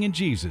living in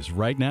Jesus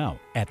right now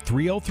at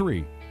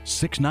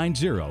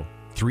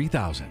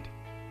 303-690-3000.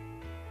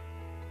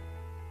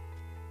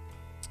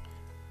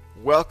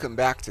 Welcome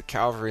back to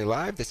Calvary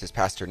Live. This is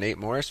Pastor Nate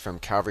Morris from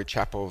Calvary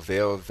Chapel,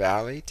 Vail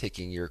Valley,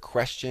 taking your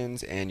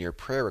questions and your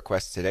prayer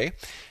requests today.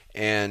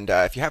 And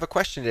if you have a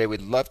question today,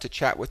 we'd love to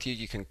chat with you.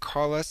 You can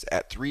call us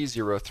at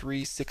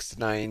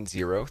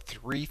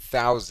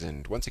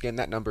 303-690-3000. Once again,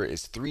 that number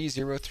is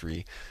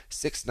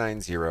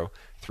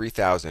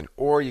 303-690-3000.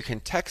 Or you can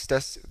text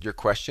us your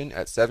question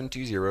at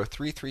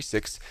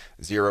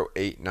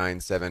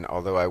 720-336-0897.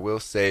 Although I will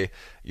say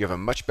you have a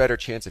much better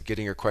chance of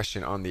getting your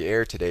question on the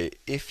air today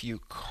if you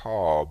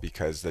call,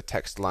 because the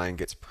text line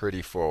gets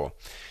pretty full.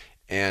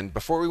 And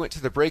before we went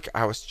to the break,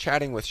 I was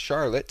chatting with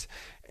Charlotte,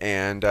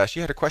 and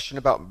she had a question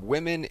about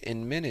women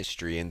in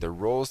ministry and the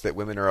roles that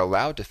women are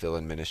allowed to fill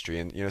in ministry.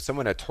 And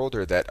someone had told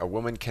her that a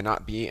woman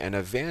cannot be an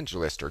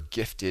evangelist or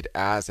gifted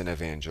as an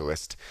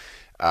evangelist.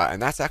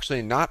 And that's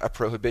actually not a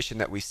prohibition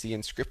that we see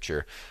in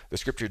Scripture. The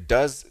Scripture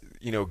does,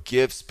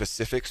 give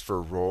specifics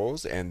for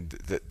roles and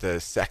the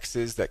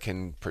sexes that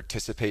can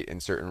participate in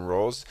certain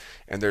roles.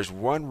 And there's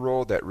one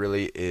role that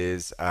really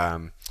is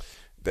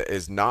that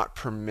is not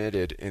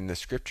permitted in the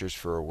Scriptures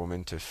for a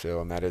woman to fill,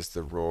 and that is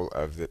the role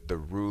of the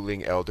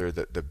ruling elder,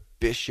 the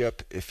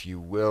bishop, if you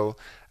will.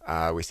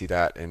 We see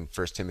that in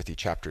 1 Timothy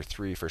chapter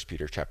 3, 1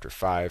 Peter chapter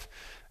 5.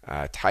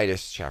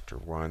 Titus chapter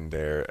 1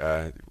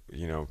 there,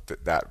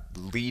 that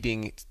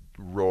leading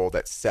role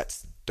that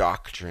sets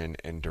doctrine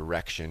and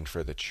direction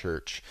for the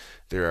church.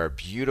 There are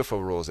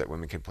beautiful roles that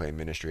women can play in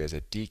ministry: as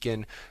a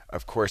deacon,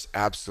 of course,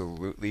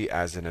 absolutely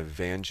as an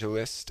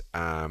evangelist,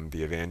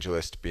 the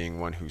evangelist being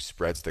one who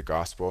spreads the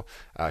gospel.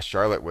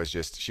 Charlotte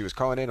she was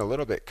calling in a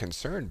little bit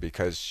concerned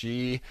because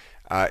she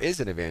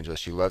is an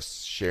evangelist. She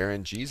loves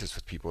sharing Jesus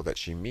with people that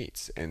she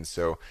meets. And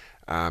so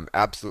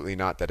absolutely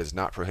not. That is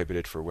not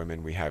prohibited for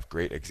women. We have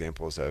great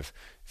examples of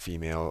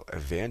female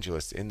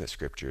evangelists in the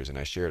Scriptures, and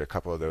I shared a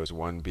couple of those,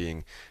 one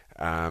being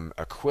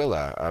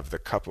Priscilla of the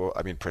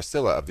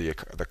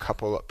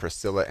couple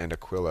Priscilla and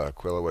Aquila.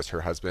 Aquila was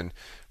her husband.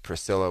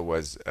 Priscilla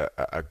was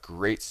a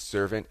great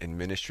servant in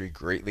ministry,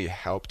 greatly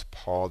helped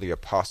Paul the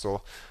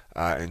apostle,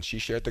 and she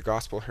shared the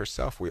gospel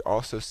herself. We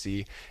also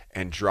see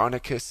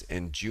Andronicus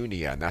and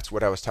Junia, and that's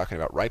what I was talking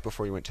about right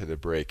before we went to the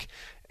break.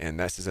 And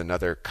this is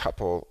another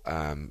couple,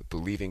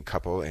 believing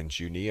couple, and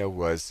Junia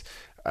was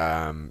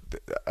a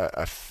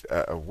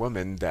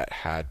woman that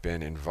had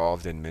been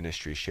involved in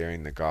ministry,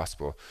 sharing the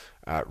gospel.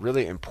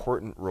 Really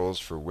important roles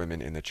for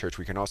women in the church.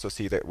 We can also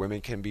see that women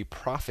can be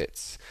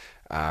prophets.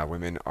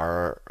 Women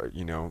are,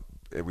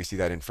 we see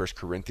that in 1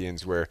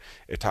 Corinthians, where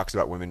it talks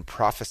about women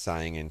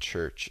prophesying in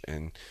church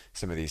and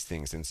some of these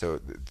things. And so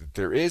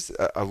there is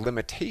a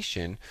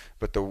limitation,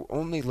 but the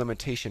only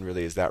limitation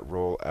really is that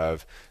role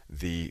of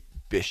the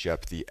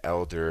bishop, the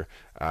elder.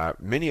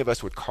 Many of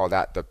us would call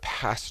that the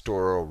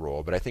pastoral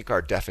role, but I think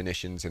our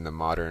definitions in the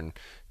modern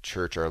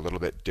church are a little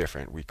bit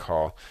different. We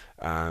call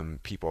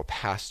people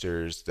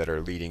pastors that are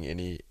leading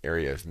any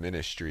area of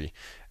ministry,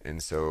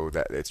 and so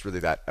that it's really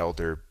that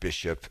elder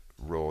bishop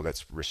role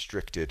that's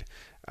restricted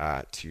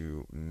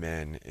to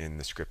men in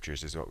the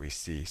Scriptures is what we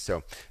see.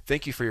 So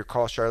thank you for your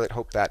call, Charlotte.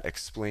 Hope that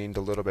explained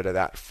a little bit of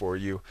that for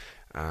you.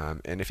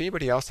 And if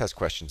anybody else has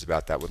questions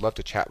about that, would love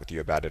to chat with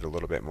you about it a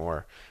little bit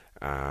more,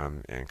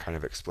 and kind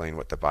of explain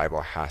what the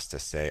Bible has to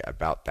say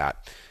about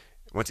that.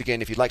 Once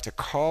again, if you'd like to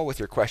call with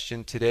your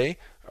question today,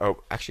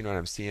 actually, no,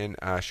 I'm seeing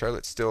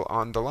Charlotte's still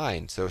on the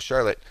line. So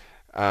Charlotte,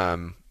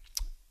 you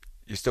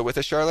still with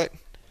us, Charlotte?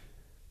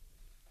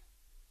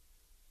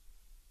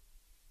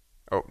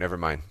 Oh, never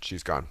mind.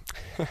 She's gone.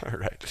 All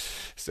right.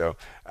 So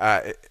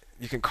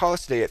you can call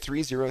us today at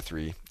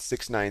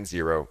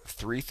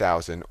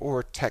 303-690-3000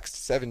 or text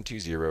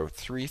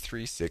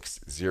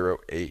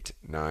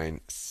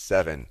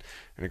 720-336-0897. I'm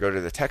going to go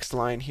to the text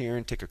line here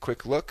and take a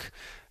quick look.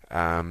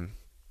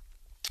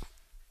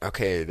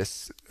 Okay,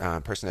 this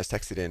person has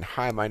texted in,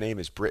 "Hi, my name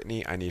is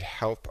Brittany. I need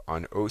help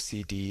on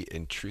OCD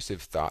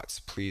intrusive thoughts.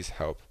 Please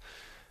help.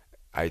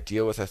 I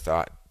deal with a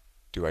thought.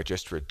 Do I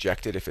just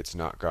reject it if it's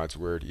not God's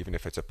word, even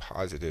if it's a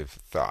positive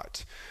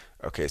thought?"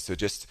 Okay, so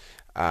just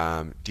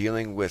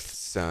dealing with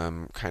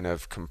some kind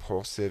of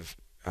compulsive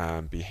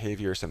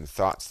behavior, some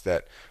thoughts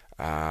that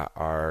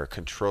are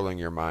controlling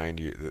your mind,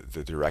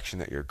 the direction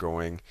that you're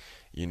going.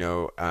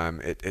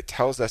 It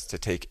tells us to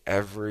take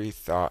every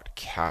thought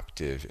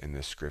captive in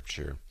the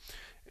Scripture.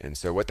 And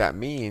so what that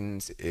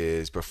means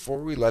is,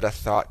 before we let a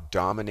thought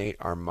dominate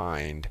our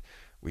mind,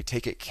 we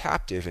take it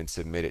captive and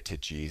submit it to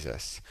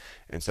Jesus.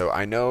 And so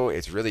I know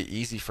it's really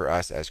easy for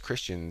us as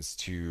Christians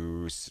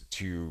to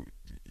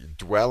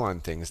dwell on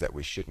things that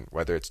we shouldn't,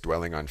 whether it's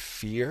dwelling on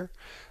fear,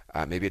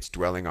 maybe it's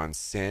dwelling on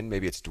sin,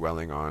 maybe it's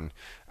dwelling on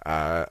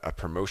a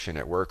promotion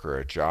at work or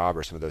a job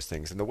or some of those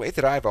things. And the way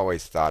that I've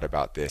always thought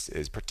about this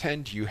is,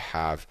 pretend you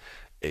have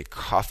a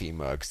coffee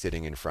mug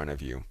sitting in front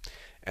of you.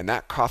 And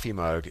that coffee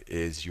mug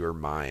is your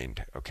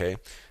mind, okay?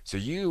 So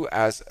you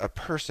as a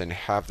person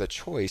have the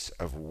choice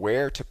of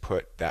where to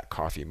put that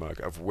coffee mug,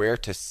 of where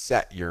to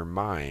set your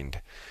mind.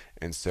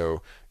 And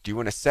so do you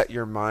want to set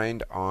your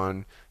mind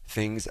on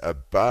things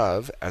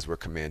above, as we're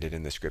commanded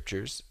in the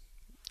Scriptures?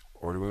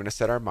 Or do we want to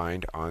set our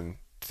mind on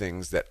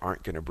things that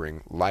aren't going to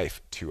bring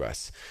life to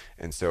us?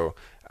 And so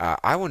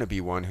I want to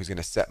be one who's going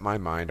to set my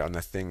mind on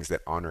the things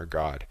that honor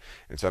God.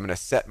 And so I'm going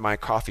to set my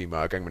coffee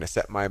mug, I'm going to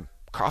set my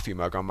coffee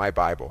mug on my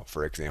Bible,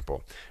 for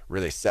example.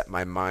 Really set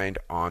my mind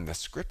on the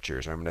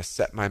Scriptures. I'm going to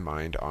set my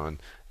mind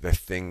on the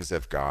things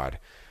of God.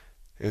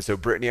 And so,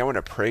 Brittany, I want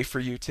to pray for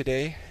you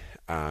today,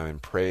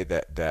 and pray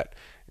that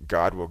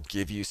God will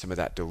give you some of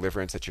that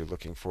deliverance that you're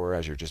looking for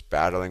as you're just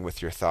battling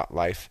with your thought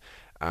life.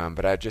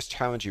 But I just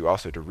challenge you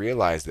also to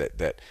realize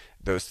that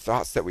those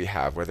thoughts that we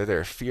have, whether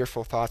they're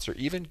fearful thoughts or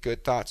even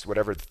good thoughts,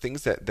 whatever, the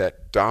things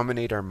that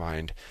dominate our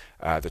mind,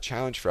 the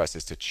challenge for us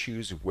is to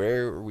choose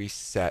where we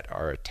set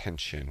our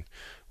attention.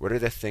 What are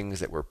the things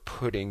that we're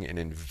putting and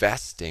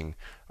investing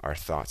our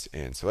thoughts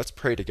in? So let's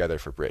pray together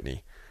for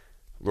Brittany.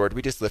 Lord,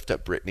 we just lift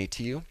up Brittany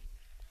to you.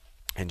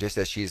 And just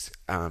as she's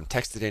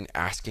texted in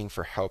asking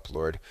for help,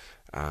 Lord,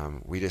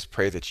 we just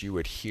pray that you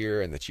would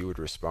hear and that you would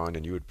respond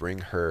and you would bring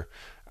her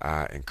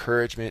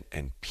encouragement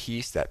and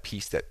peace that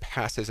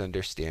passes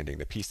understanding,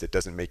 the peace that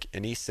doesn't make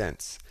any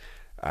sense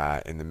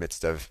in the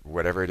midst of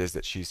whatever it is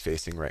that she's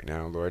facing right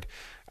now, Lord.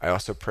 I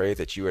also pray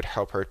that you would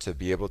help her to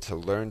be able to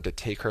learn to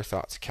take her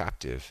thoughts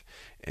captive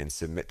and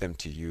submit them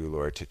to you,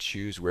 Lord, to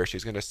choose where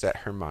she's going to set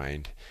her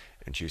mind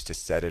and choose to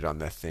set it on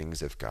the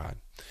things of God.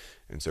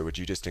 And so would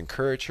you just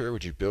encourage her?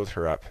 Would you build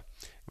her up?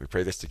 We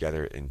pray this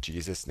together in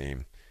Jesus'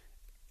 name.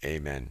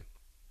 Amen.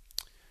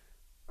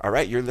 All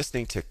right, you're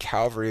listening to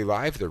Calvary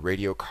Live, the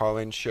radio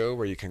call-in show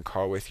where you can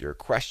call with your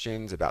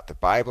questions about the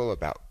Bible,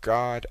 about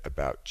God,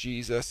 about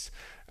Jesus,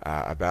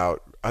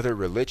 about other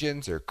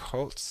religions or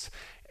cults.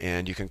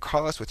 And you can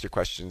call us with your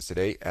questions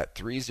today at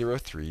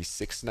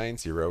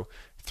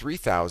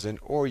 303-690-3000,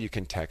 or you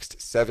can text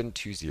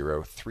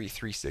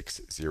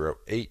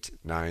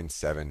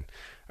 720-336-0897.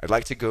 I'd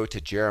like to go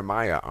to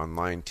Jeremiah on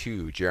line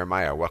 2.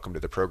 Jeremiah, welcome to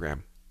the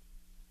program.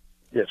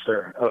 Yes,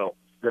 sir. Hello.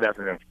 Good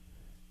afternoon.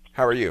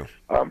 How are you?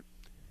 I'm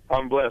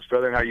blessed,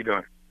 brother. How are you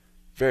doing?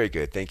 Very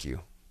good, thank you.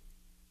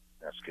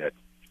 That's good.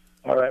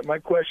 All right, my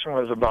question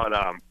was about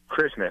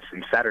Christmas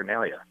and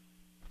Saturnalia.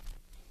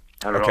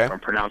 I don't know if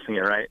I'm pronouncing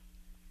it right,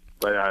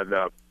 but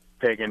the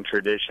pagan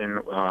tradition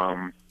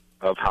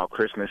of how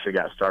Christmas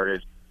got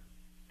started,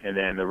 and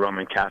then the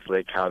Roman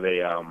Catholic, how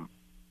they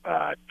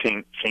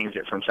changed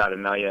it from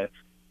Saturnalia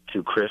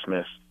to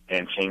Christmas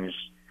and changed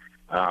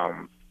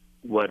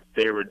what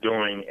they were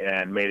doing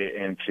and made it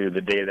into the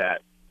day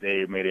that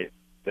they made it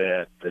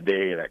the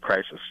day that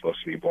Christ was supposed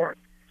to be born.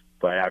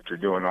 But after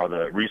doing all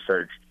the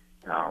research,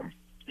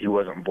 he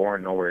wasn't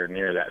born nowhere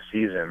near that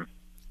season,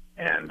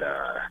 and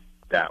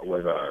that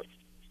was a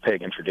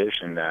pagan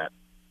tradition that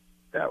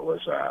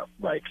was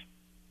like,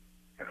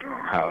 I don't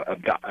know how,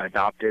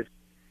 adopted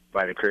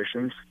by the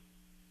Christians.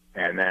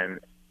 And then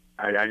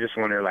I just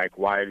wonder, like,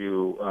 why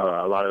do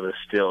a lot of us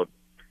still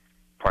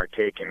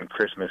partake in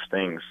Christmas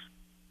things?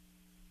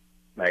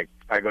 Like,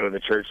 I go to the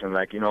church and,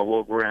 like, we're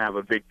going to have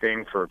a big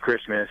thing for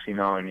Christmas,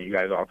 and you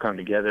guys all come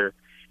together.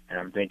 And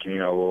I'm thinking,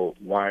 well,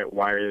 why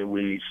are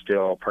we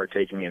still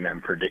partaking in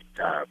them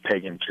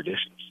pagan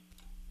traditions?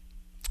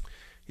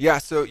 Yeah,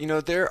 so,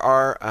 there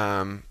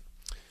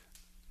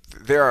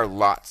are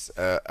lots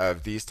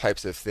of these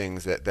types of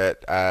things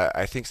that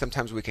I think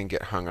sometimes we can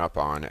get hung up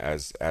on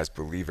as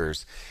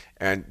believers.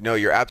 And no,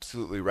 you're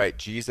absolutely right.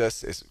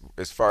 Jesus,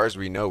 as far as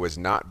we know, was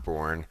not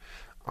born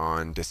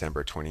on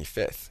December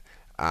 25th.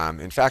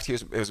 In fact,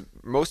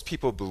 most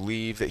people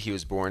believe that he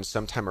was born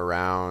sometime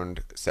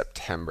around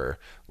September.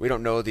 We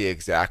don't know the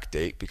exact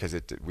date because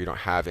we don't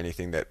have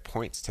anything that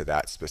points to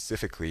that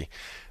specifically.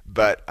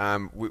 But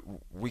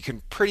we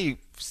can pretty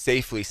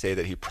safely say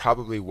that he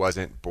probably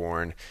wasn't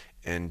born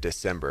in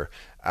December.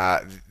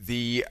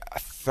 The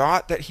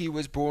thought that he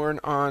was born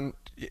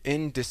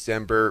in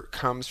December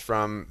comes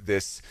from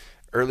this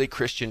early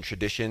Christian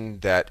tradition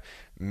that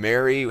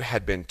Mary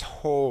had been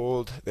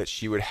told that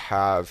she would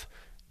have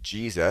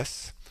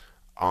Jesus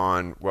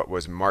on what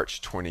was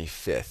March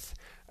 25th.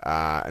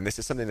 And this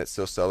is something that's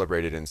still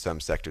celebrated in some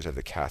sectors of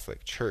the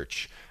Catholic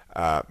Church,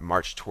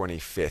 March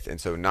 25th. And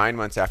so 9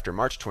 months after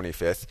March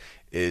 25th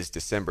is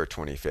December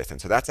 25th.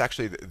 And so that's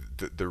actually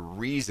the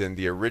reason,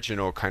 the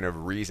original kind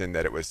of reason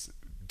that it was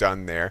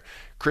done there.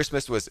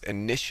 Christmas was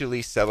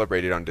initially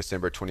celebrated on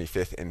December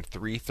 25th in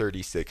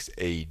 336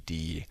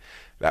 AD.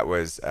 That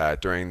was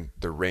during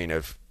the reign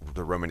of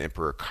the Roman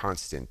Emperor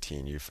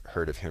Constantine. You've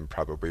heard of him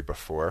probably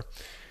before.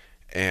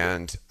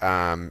 And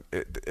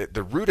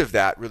the root of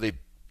that really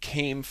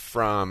came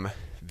from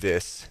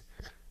this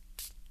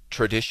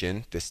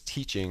tradition, this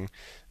teaching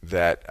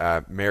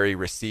that Mary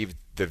received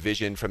the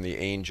vision from the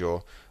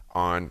angel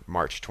on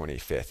March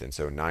 25th. And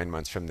so 9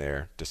 months from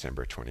there,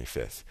 December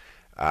 25th.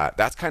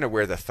 That's kind of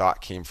where the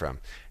thought came from.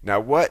 Now,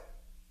 what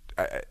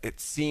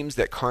it seems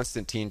that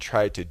Constantine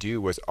tried to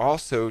do was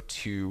also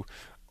to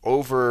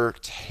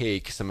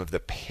overtake some of the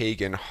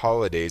pagan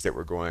holidays that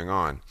were going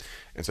on.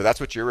 And so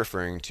that's what you're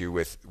referring to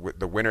with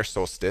the winter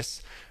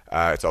solstice.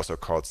 It's also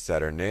called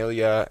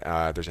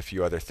Saturnalia. There's a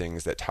few other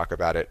things that talk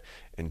about it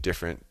in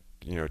different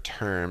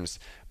terms,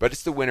 but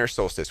it's the winter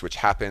solstice, which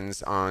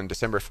happens on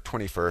December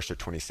 21st or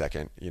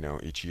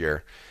 22nd, each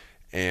year.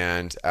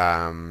 And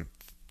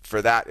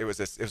for that, it was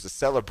a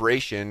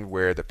celebration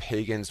where the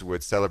pagans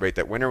would celebrate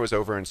that winter was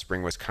over and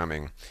spring was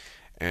coming.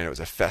 And it was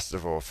a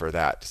festival for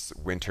that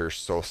winter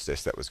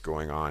solstice that was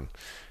going on.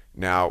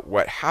 Now,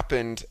 what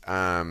happened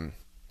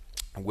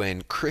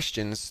when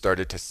Christians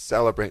started to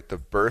celebrate the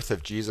birth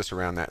of Jesus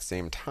around that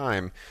same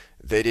time,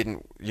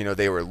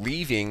 they were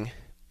leaving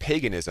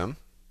paganism,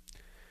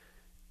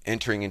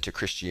 entering into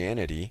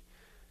Christianity,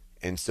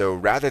 And so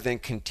rather than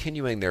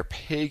continuing their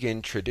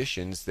pagan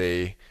traditions,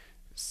 they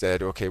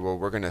said, okay, well,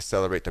 we're going to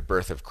celebrate the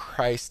birth of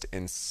Christ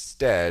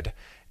instead,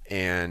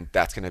 and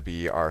that's going to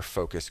be our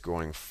focus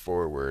going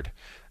forward.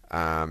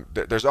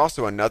 There's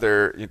also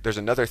another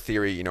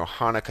theory.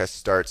 Hanukkah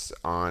starts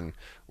on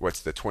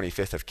what's the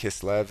 25th of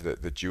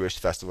Kislev, the Jewish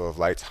festival of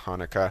lights,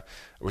 Hanukkah,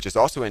 which is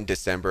also in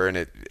December, and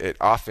it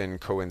often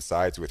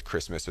coincides with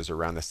Christmas. It's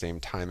around the same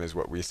time as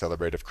what we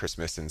celebrate of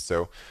Christmas. And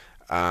so,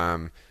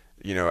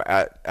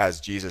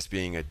 as Jesus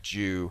being a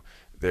Jew,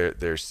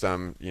 there's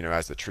some,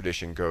 as the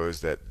tradition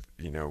goes, that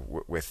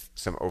with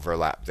some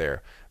overlap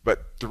there.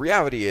 But the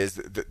reality is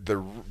that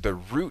the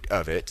root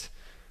of it,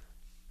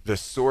 the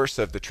source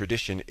of the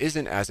tradition,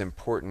 isn't as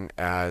important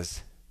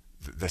as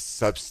the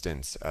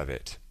substance of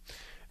it.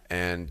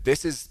 And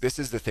this is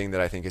the thing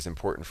that I think is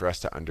important for us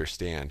to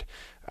understand.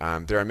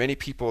 There are many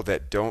people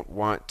that don't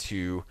want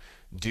to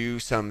do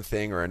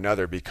something or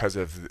another because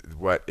of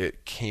what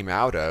it came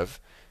out of,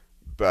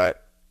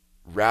 but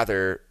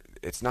rather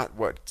it's not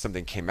what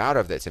something came out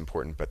of that's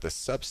important, but the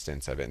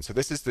substance of it. And so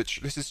this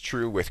is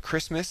true with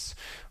Christmas,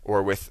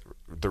 or with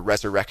the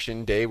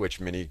Resurrection Day,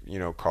 which many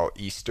call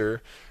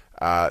Easter.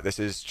 This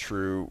is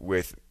true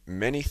with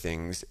many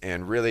things,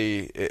 and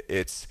really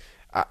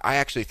I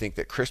actually think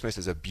that Christmas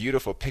is a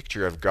beautiful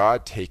picture of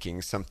God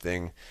taking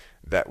something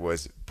that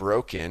was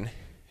broken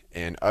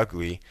and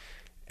ugly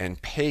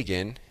and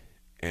pagan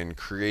and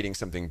creating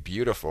something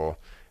beautiful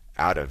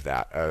out of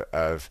that,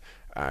 of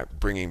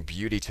bringing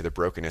beauty to the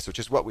brokenness, which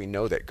is what we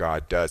know that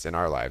God does in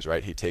our lives,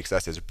 right? He takes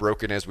us as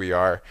broken as we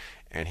are,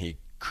 and he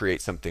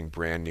creates something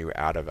brand new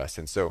out of us.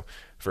 And so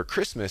for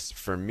Christmas,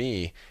 for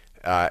me,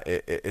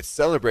 it's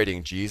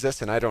celebrating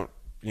Jesus. And I don't,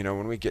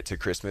 when we get to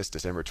Christmas,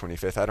 December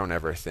 25th, I don't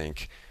ever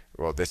think,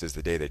 well, this is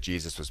the day that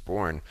Jesus was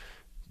born.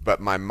 But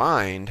my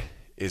mind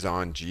is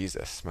on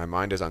Jesus. My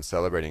mind is on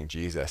celebrating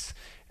Jesus.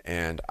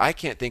 And I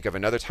can't think of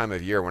another time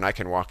of year when I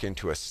can walk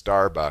into a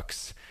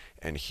Starbucks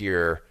and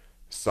hear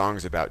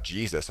songs about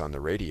Jesus on the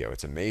radio.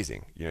 It's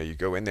amazing. You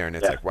go in there and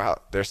it's like,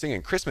 wow, they're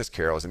singing Christmas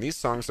carols, and these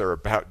songs are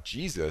about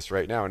Jesus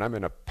right now. And I'm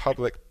in a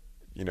public,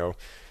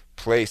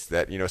 place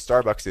that,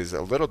 Starbucks is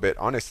a little bit,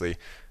 honestly,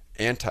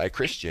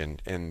 anti-Christian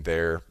in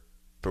their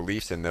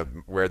beliefs and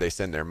where they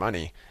send their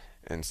money.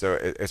 And so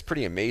it's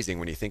pretty amazing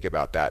when you think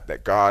about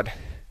that God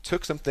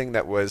took something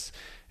that was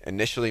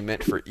initially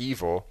meant for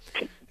evil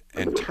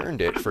and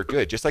turned it for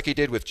good, just like he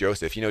did with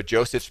Joseph.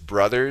 Joseph's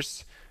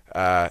brothers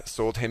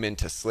sold him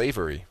into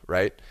slavery,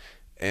 right?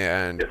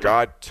 And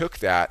God took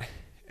that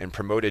and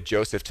promoted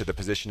Joseph to the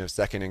position of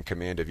second in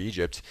command of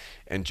Egypt.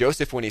 And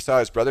Joseph, when he saw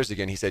his brothers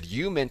again, he said,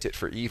 "You meant it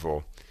for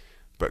evil,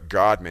 but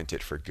God meant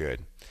it for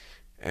good."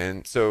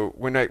 And so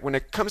when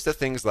it comes to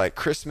things like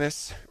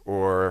Christmas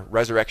or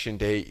Resurrection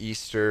Day,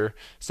 Easter,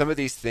 some of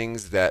these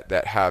things that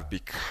have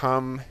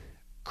become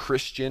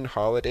Christian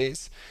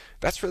holidays,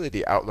 that's really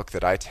the outlook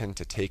that I tend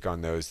to take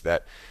on those,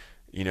 that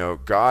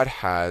God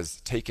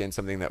has taken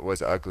something that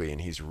was ugly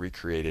and he's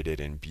recreated it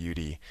in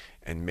beauty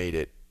and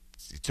he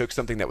took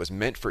something that was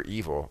meant for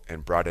evil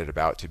and brought it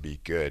about to be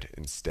good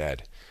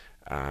instead.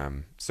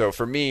 So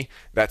for me,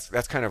 that's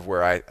kind of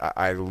where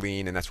I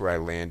lean, and that's where I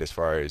land as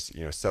far as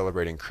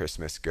celebrating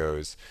Christmas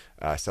goes,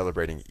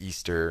 celebrating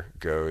Easter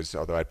goes.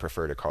 Although I'd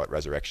prefer to call it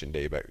Resurrection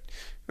Day, but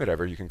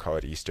whatever, you can call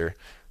it Easter.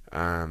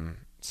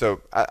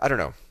 So I don't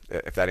know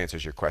if that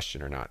answers your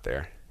question or not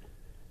there.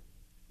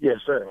 Yes,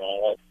 sir.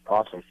 Well, that's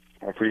awesome.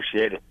 I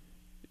appreciate it.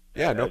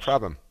 Yeah, no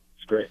problem.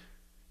 It's great.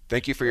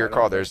 Thank you for your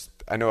call.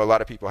 I know a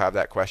lot of people have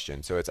that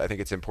question, so I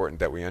think it's important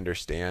that we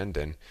understand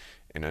and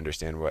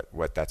understand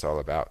what that's all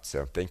about.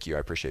 So thank you. I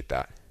appreciate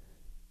that.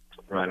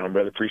 Right on,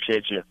 brother.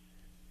 Appreciate you.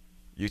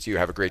 You too.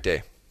 Have a great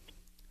day.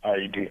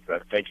 You do,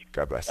 brother. Thank you.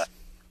 God bless.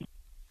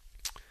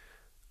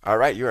 All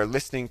right, you are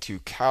listening to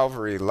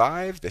Calvary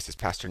Live. This is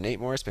Pastor Nate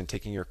Morris, been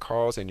taking your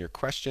calls and your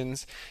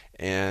questions.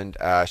 And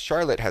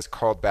Charlotte has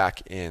called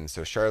back in.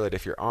 So Charlotte,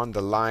 if you're on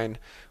the line,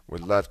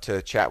 would love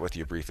to chat with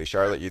you briefly.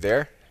 Charlotte, you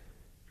there?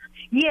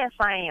 Yes,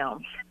 I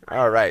am.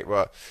 All right.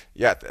 Well,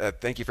 yeah,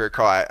 thank you for your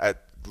call. A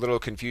little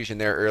confusion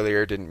there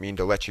earlier. Didn't mean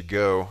to let you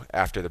go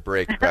after the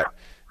break, but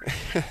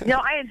No,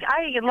 I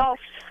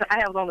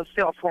was on the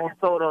cell phone,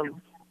 so the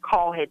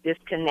call had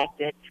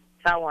disconnected.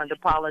 So I wanted to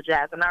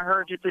apologize, and I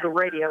heard you through the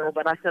radio,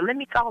 but I said, let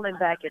me call him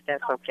back if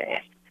that's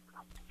okay.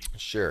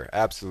 Sure,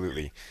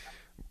 absolutely.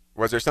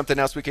 Was there something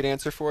else we could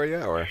answer for you,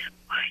 or?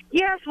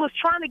 Yes, was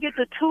trying to get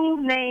the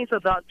two names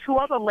of the two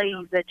other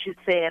ladies that you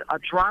said,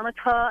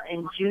 Adronica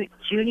and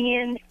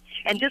Junian,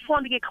 and just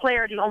wanted to get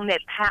clarity on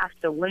that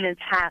pastor, women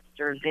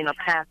pastors being a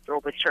pastor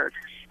of a church.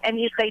 And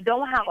if they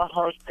don't have a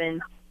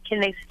husband,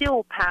 can they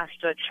still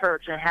pastor a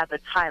church and have the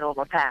title of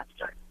a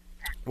pastor?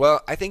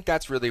 Well, I think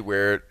that's really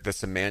where the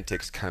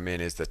semantics come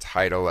in, is the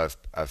title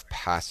of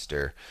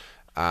pastor.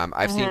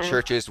 I've seen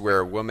churches where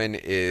a woman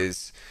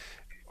is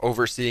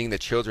overseeing the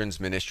children's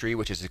ministry,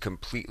 which is a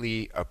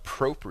completely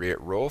appropriate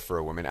role for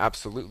a woman.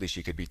 Absolutely,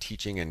 she could be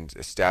teaching and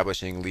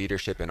establishing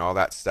leadership and all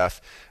that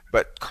stuff,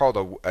 but called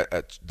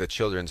the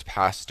children's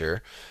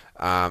pastor.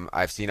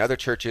 I've seen other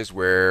churches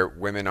where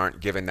women aren't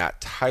given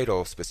that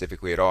title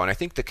specifically at all, and I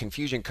think the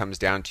confusion comes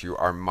down to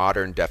our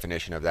modern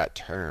definition of that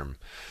term.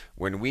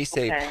 When we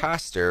say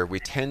pastor, we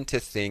tend to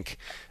think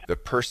the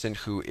person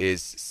who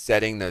is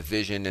setting the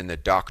vision and the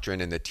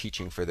doctrine and the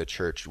teaching for the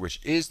church,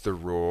 which is the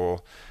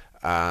role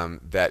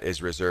that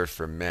is reserved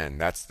for men.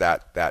 That's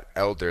that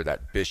elder,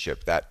 that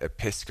bishop, that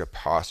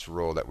episkopos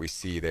role that we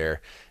see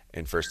there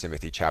in 1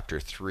 Timothy chapter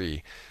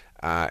 3.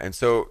 And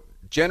so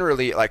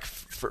generally, like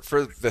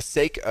for the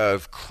sake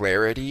of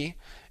clarity,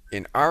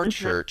 in our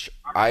church,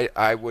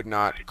 I would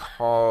not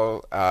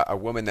call a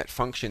woman that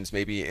functions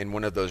maybe in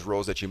one of those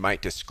roles that you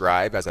might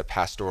describe as a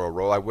pastoral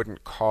role. I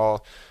wouldn't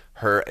call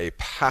her a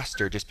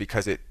pastor just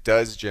because it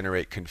does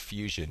generate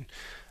confusion.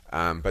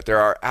 But there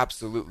are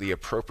absolutely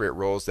appropriate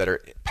roles that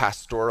are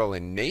pastoral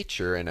in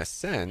nature, in a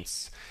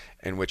sense,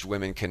 in which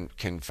women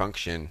can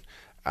function.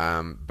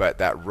 But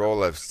that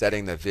role of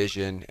setting the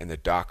vision and the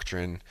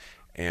doctrine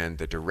and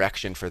the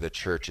direction for the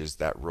church is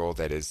that role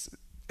that is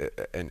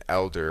an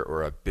elder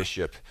or a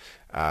bishop,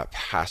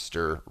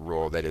 pastor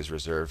role that is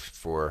reserved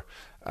for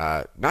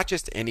not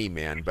just any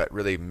man, but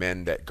really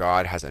men that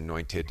God has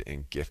anointed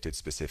and gifted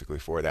specifically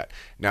for that.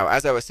 Now,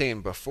 as I was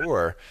saying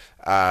before,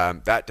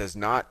 that does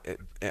not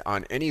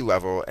on any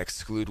level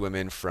exclude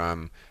women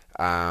from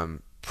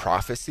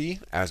prophecy.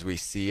 As we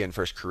see in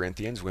 1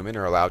 Corinthians, women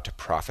are allowed to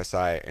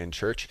prophesy in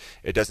church.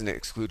 It doesn't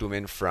exclude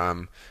women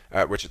from,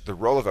 which the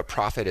role of a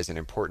prophet is an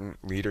important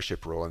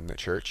leadership role in the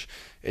church.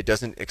 It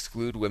doesn't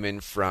exclude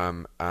women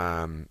from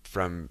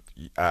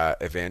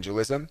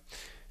evangelism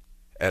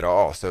at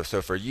all. So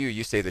for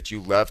you say that you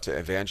love to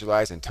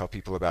evangelize and tell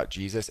people about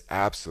Jesus.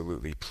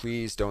 Absolutely.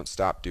 Please don't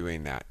stop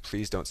doing that.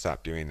 Please don't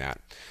stop doing that.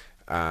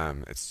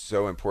 It's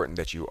so important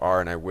that you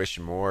are, and I wish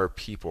more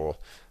people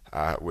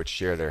would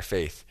share their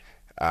faith.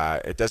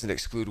 It doesn't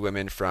exclude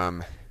women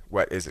from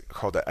what is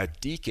called a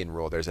deacon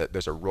role. There's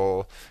a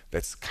role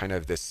that's kind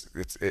of this.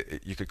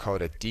 You could call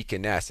it a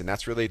deaconess, and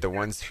that's really the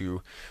ones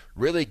who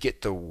really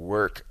get the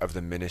work of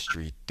the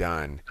ministry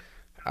done.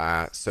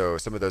 So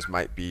some of those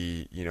might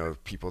be,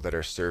 people that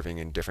are serving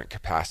in different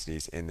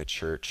capacities in the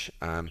church.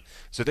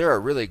 So there are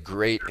really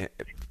great,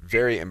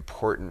 very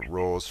important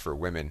roles for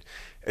women.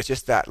 It's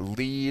just that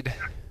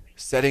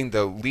setting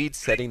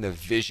the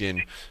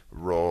vision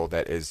role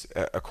that is,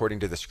 according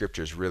to the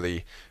scriptures,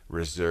 really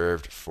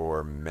reserved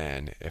for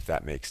men, if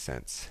that makes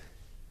sense.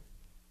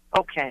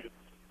 Okay.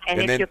 And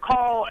if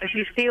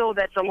you feel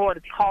that the Lord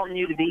is calling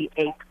you to be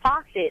a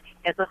prophet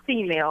as a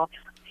female,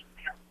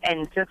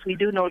 and since we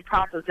do know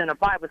prophets in the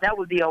Bible, that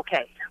would be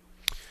okay.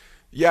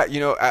 Yeah,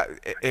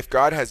 if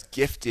God has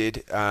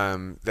gifted,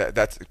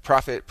 that's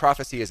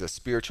prophecy is a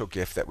spiritual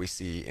gift that we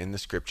see in the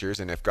scriptures,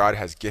 and if God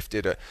has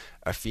gifted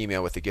a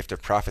female with the gift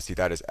of prophecy,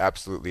 that is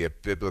absolutely a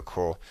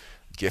biblical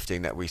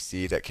gifting that we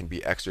see that can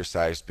be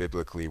exercised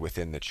biblically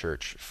within the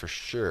church, for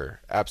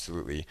sure,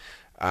 absolutely.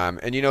 And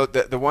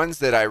the ones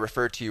that I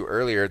referred to you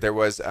earlier, there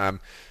was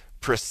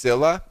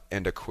Priscilla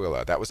and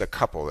Aquila. That was a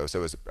couple.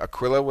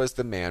 Aquila was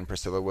the man,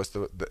 Priscilla was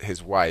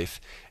his wife,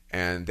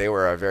 and they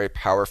were a very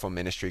powerful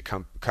ministry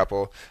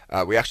couple.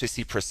 We actually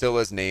see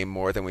Priscilla's name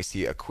more than we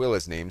see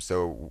Aquila's name,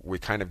 so we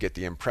kind of get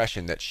the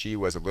impression that she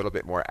was a little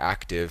bit more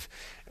active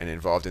and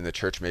involved in the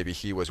church. Maybe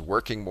he was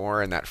working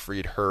more, and that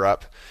freed her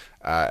up,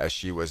 as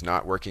she was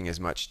not working as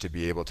much to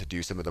be able to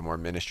do some of the more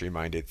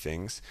ministry-minded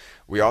things.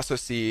 We also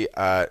see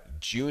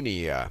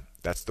Junia.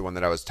 That's the one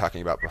that I was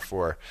talking about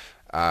before.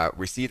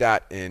 We see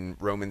that in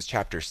Romans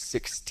chapter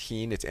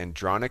 16. It's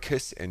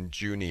Andronicus and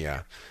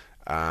Junia.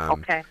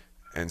 Okay.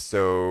 And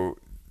so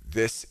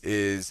this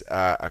is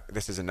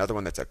another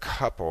one that's a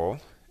couple,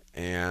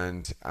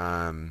 and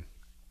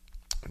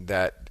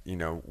that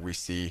we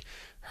see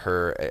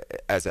her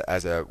as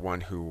a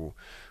one who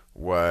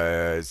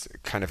was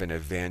kind of an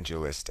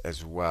evangelist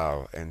as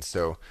well. And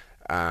so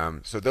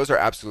those are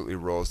absolutely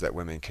roles that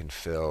women can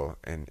fill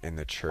in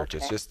the church.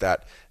 Okay. It's just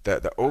that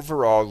the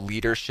overall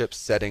leadership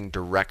setting,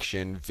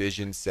 direction,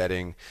 vision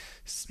setting,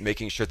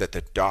 making sure that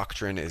the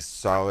doctrine is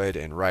solid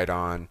and right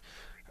on.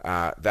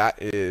 That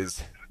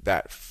is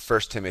that 1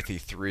 Timothy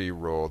 3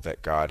 role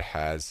that God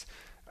has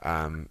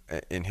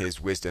in His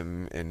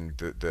wisdom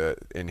and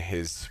in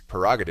His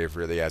prerogative,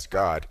 really, as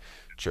God,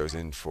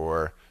 chosen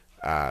for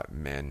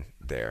men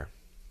there.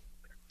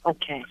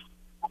 Okay.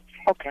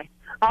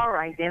 All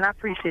right, then. I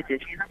appreciate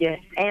your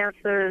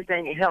answers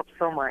and your help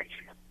so much.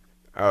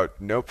 Oh,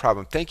 no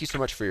problem. Thank you so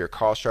much for your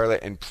call,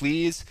 Charlotte. And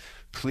please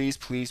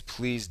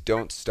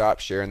don't stop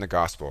sharing the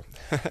gospel.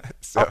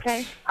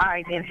 Okay. All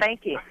right, then.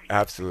 Thank you.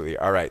 Absolutely.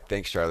 All right.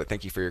 Thanks, Charlotte.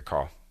 Thank you for your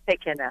call.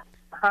 Take care now.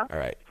 Uh-huh. All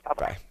right.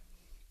 Bye-bye. Bye.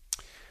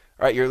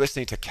 All right, you're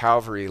listening to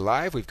Calvary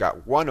Live. We've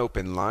got one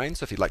open line,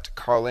 so if you'd like to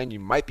call in, you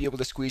might be able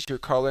to squeeze your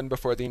call in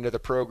before the end of the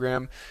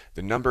program.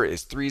 The number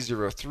is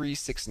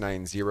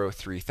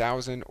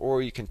 303-690-3000,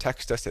 or you can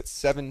text us at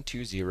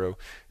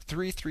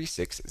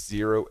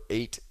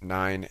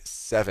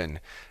 720-336-0897.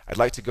 I'd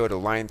like to go to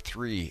line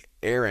 3,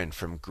 Aaron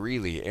from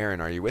Greeley.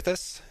 Aaron, are you with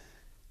us?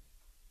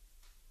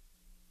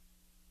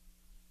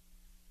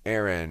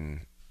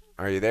 Aaron,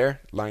 are you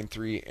there? Line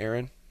 3,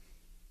 Aaron?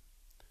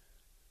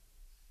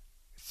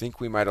 Think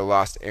we might have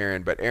lost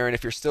Aaron, but Aaron,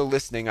 if you're still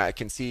listening, I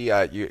can see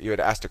you had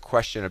asked a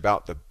question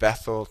about the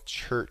Bethel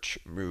Church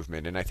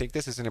movement, and I think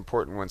this is an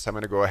important one, so I'm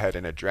going to go ahead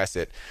and address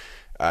it,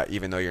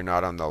 even though you're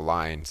not on the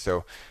line.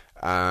 So,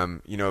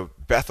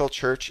 Bethel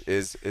Church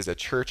is a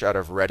church out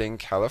of Redding,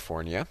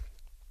 California,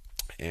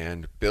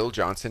 and Bill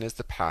Johnson is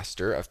the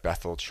pastor of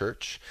Bethel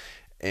Church.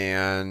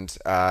 And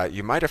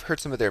you might have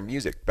heard some of their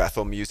music,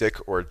 Bethel music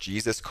or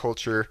Jesus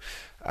culture.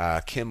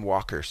 Kim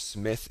Walker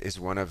Smith is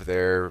one of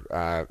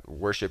their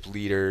worship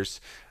leaders.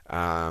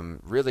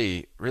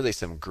 Really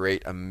some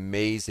great,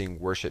 amazing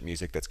worship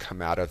music that's come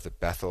out of the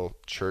Bethel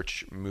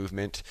Church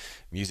movement.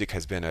 Music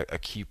has been a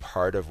key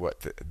part of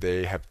what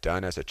they have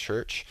done as a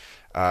church.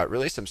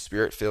 Really some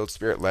spirit-filled,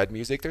 spirit-led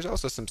music. There's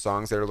also some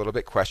songs that are a little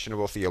bit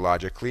questionable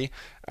theologically,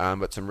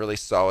 but some really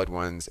solid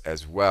ones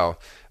as well.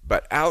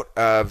 But out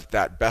of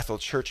that Bethel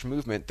Church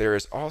movement, there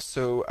is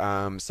also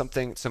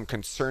some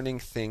concerning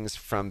things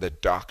from the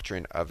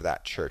doctrine of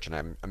that church. And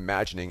I'm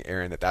imagining,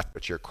 Aaron, that's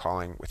what you're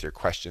calling with your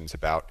questions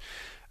about.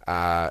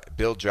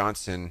 Bill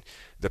Johnson,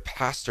 the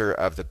pastor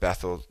of the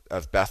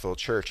Bethel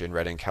Church in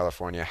Redding,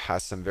 California,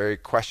 has some very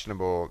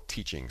questionable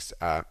teachings.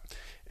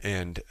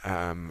 And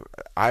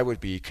I would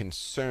be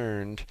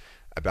concerned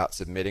about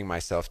submitting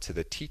myself to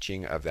the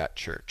teaching of that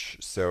church.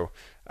 So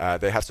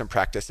they have some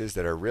practices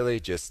that are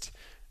really just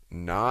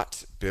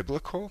not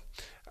biblical.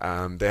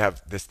 They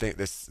have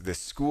this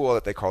school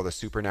that they call the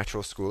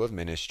Supernatural School of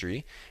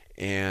Ministry,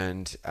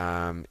 and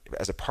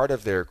as a part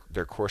of their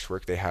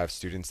coursework, they have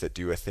students that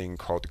do a thing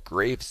called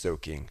grave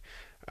soaking,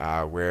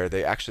 where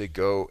they actually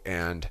go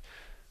and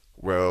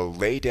will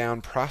lay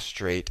down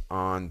prostrate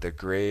on the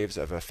graves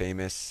of a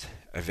famous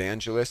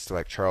evangelist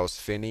like Charles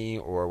Finney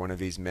or one of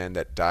these men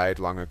that died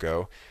long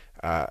ago,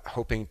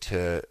 hoping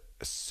to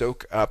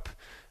soak up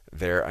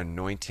their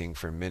anointing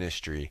for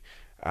ministry.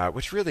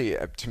 Which really,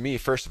 to me,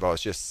 first of all,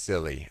 is just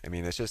silly. I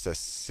mean, it's just a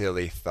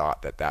silly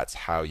thought that that's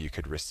how you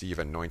could receive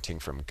anointing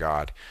from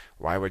God.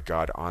 Why would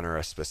God honor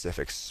a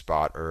specific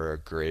spot or a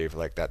grave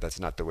like that? That's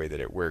not the way that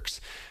it works.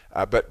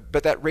 But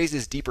that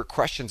raises deeper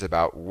questions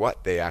about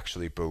what they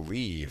actually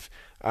believe.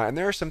 And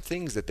there are some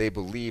things that they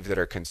believe that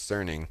are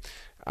concerning.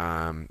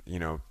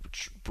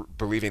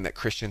 Believing that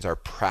Christians are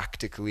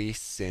practically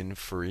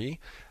sin-free,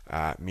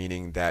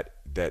 meaning that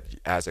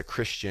as a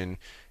Christian,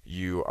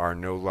 you are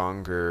no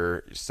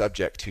longer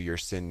subject to your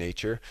sin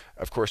nature.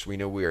 Of course, we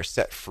know we are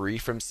set free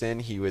from sin.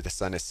 He who the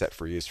Son is set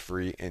free is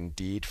free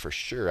indeed, for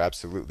sure,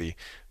 absolutely.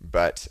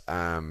 But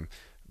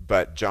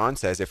John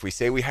says if we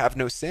say we have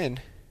no sin,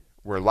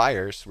 we're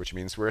liars, which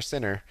means we're a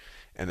sinner,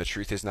 and the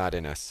truth is not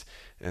in us.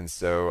 And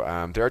so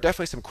there are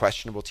definitely some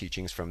questionable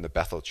teachings from the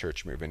Bethel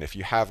Church movement. If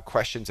you have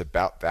questions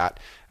about that,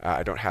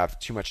 I don't have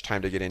too much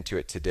time to get into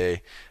it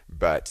today,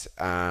 but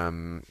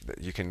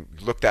you can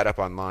look that up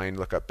online,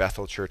 look up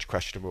Bethel Church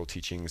questionable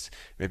teachings,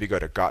 maybe go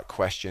to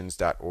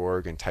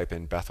gotquestions.org and type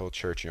in Bethel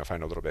Church and you'll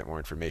find a little bit more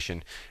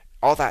information.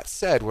 All that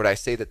said, would I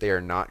say that they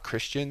are not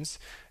Christians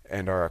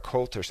and are a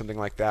cult or something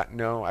like that?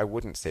 No, I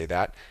wouldn't say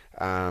that.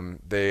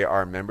 They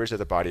are members of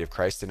the body of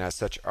Christ, and as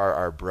such are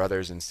our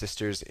brothers and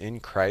sisters in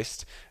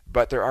Christ.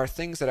 But there are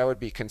things that I would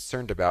be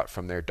concerned about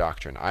from their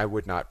doctrine. I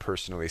would not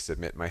personally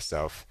submit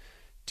myself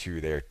to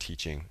their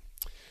teaching.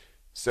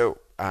 So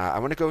I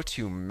want to go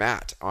to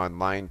Matt on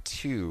line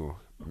 2.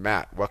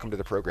 Matt, welcome to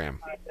the program.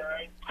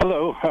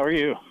 Hello, how are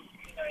you?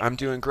 I'm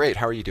doing great.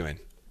 How are you doing?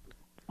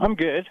 I'm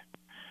good.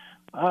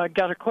 I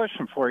got a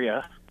question for you.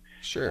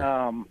 Sure.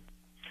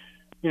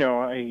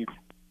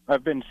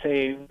 I've been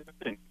saved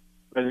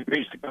by the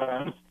grace of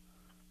God,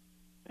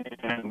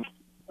 and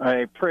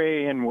I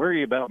pray and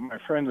worry about my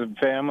friends and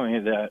family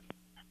that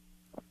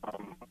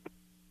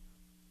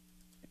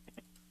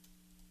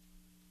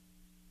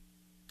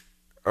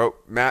Oh,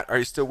 Matt, are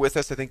you still with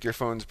us? I think your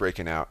phone's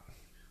breaking out.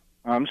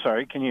 I'm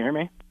sorry, can you hear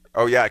me?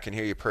 Oh, yeah, I can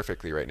hear you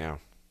perfectly right now.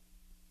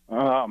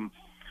 So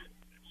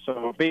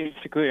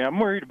basically, I'm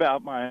worried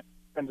about my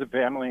friends and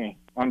family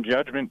on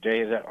Judgment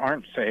Day that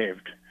aren't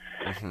saved.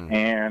 Mm-hmm.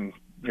 And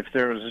if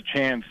there was a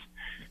chance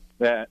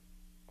that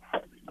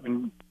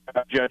when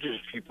God judges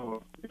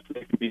people, if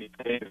they can be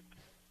saved,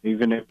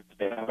 even if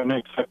they haven't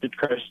accepted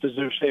Christ as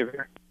their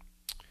Savior.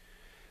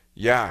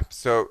 Yeah,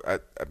 so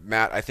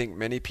Matt, I think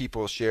many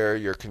people share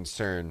your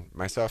concern,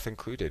 myself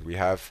included. We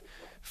have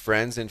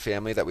friends and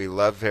family that we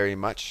love very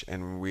much,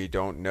 and we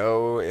don't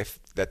know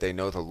that they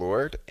know the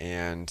Lord,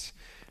 and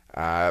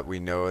we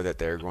know that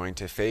they're going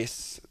to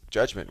face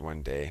judgment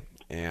one day.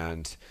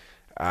 And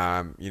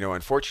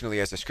unfortunately,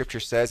 as the scripture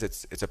says,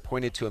 it's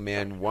appointed to a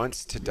man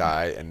once to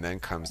die, and then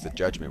comes the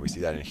judgment. We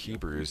see that in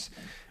Hebrews.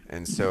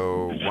 And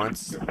so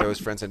once those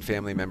friends and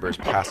family members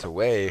pass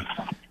away,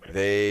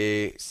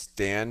 they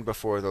stand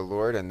before the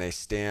Lord, and they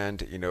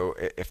stand,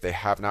 if they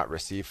have not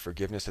received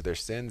forgiveness of their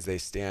sins, they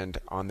stand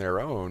on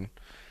their own,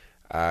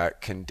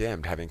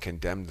 condemned, having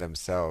condemned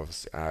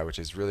themselves, which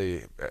is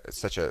really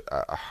such a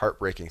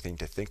heartbreaking thing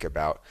to think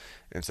about.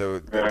 And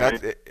so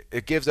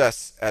it gives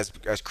us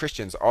as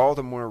Christians all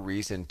the more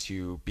reason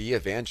to be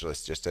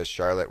evangelists, just as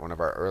Charlotte, one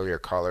of our earlier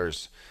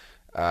callers,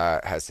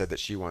 has said that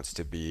she wants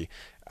to be,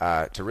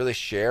 to really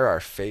share our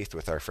faith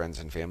with our friends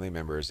and family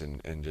members,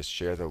 and just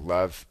share the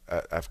love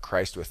of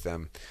Christ with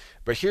them.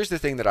 But here's the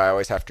thing that I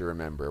always have to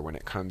remember when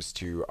it comes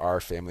to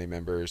our family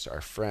members,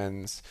 our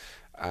friends,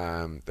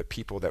 the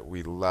people that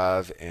we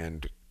love,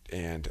 and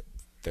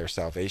their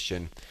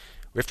salvation.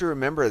 We have to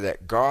remember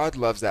that God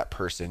loves that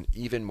person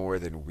even more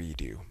than we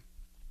do.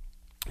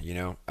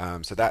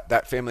 So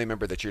that family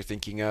member that you're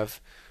thinking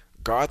of,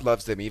 God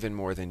loves them even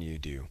more than you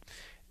do.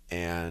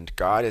 And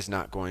God is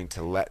not going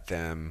to let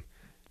them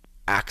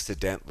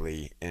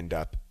accidentally end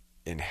up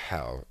in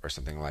hell or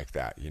something like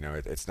that.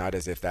 It's not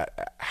as if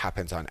that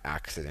happens on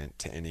accident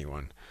to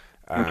anyone.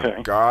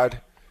 Okay.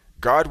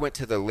 God went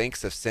to the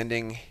lengths of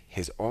sending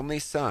his only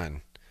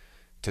son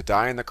to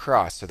die on the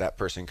cross so that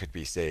person could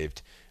be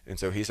saved. And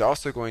so he's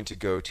also going to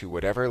go to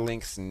whatever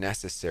lengths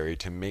necessary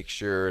to make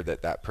sure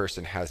that that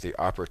person has the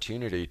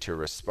opportunity to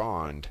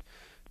respond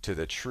to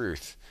the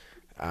truth.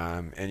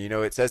 And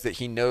it says that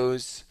he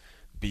knows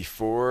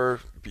before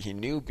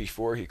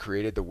he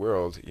created the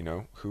world,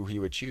 who he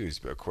would choose.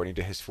 But according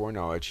to his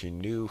foreknowledge, he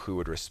knew who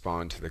would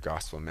respond to the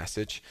gospel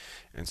message.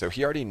 And so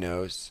he already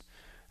knows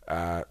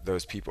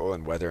those people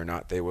and whether or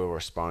not they will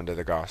respond to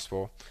the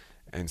gospel.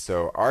 And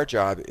so our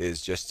job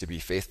is just to be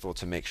faithful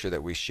to make sure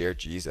that we share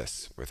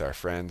Jesus with our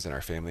friends and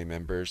our family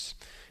members,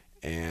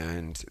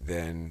 and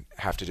then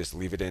have to just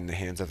leave it in the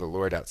hands of the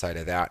Lord outside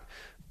of that.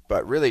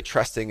 But really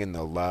trusting in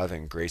the love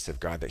and grace of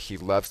God, that he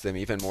loves them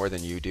even more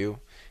than you do.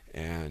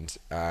 And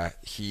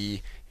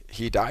he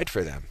died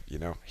for them.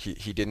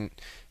 He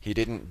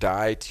didn't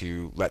die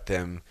to let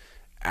them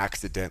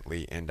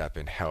accidentally end up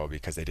in hell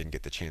because they didn't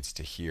get the chance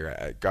to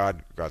hear.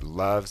 God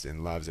loves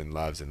and loves and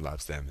loves and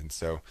loves them. And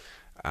so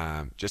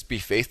just be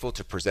faithful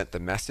to present the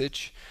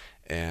message,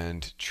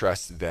 and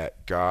trust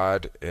that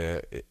God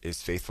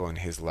is faithful in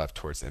his love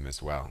towards them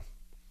as well.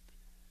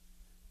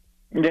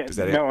 Yeah,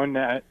 knowing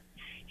that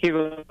he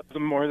loves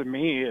them more than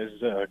me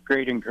is a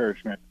great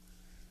encouragement.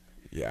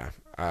 Yeah.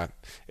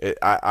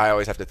 I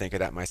always have to think of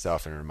that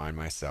myself and remind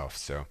myself.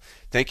 So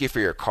thank you for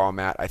your call,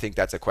 Matt. I think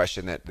that's a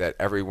question that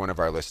every one of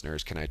our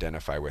listeners can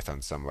identify with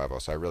on some level.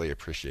 So I really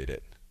appreciate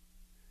it.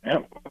 Yeah.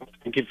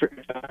 Thank you for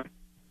your time.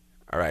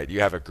 All right. You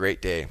have a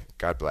great day.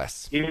 God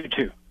bless. You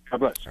too. God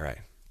bless. All right.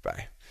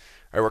 Bye.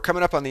 All right. We're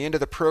coming up on the end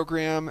of the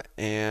program,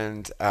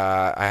 and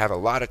I have a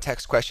lot of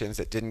text questions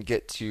that didn't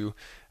get to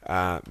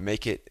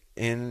make it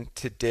in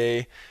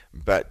today,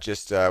 but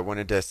just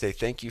wanted to say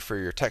thank you for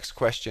your text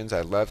questions.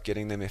 I love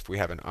getting them if we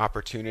have an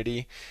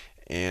opportunity.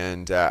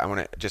 And I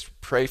want to just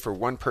pray for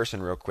one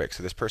person real quick.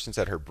 So this person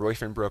said her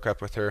boyfriend broke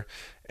up with her,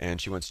 and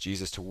she wants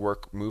Jesus to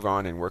move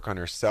on and work on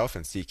herself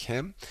and seek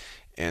him.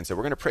 And so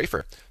we're going to pray for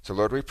her. So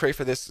Lord, we pray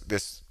for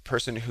this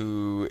person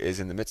who is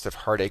in the midst of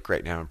heartache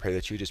right now, and pray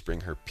that you just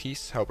bring her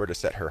peace, help her to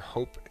set her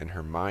hope and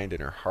her mind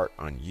and her heart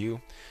on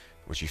you.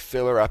 Would you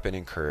fill her up and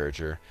encourage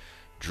her?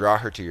 Draw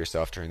her to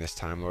yourself during this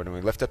time, Lord. And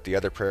we lift up the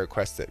other prayer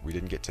requests that we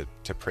didn't get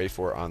to pray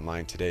for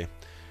online today.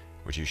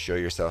 Would you show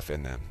yourself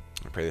in them?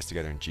 We pray this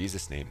together in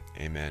Jesus' name.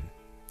 Amen.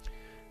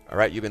 All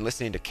right, you've been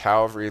listening to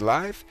Calvary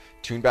Live.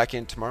 Tune back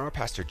in tomorrow.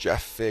 Pastor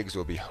Jeff Figs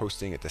will be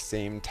hosting at the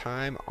same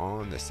time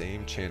on the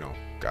same channel.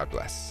 God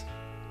bless.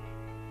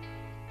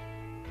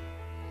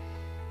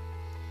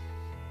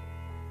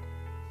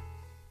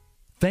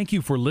 Thank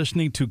you for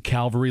listening to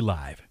Calvary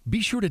Live.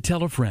 Be sure to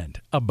tell a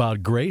friend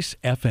about Grace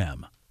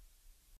FM.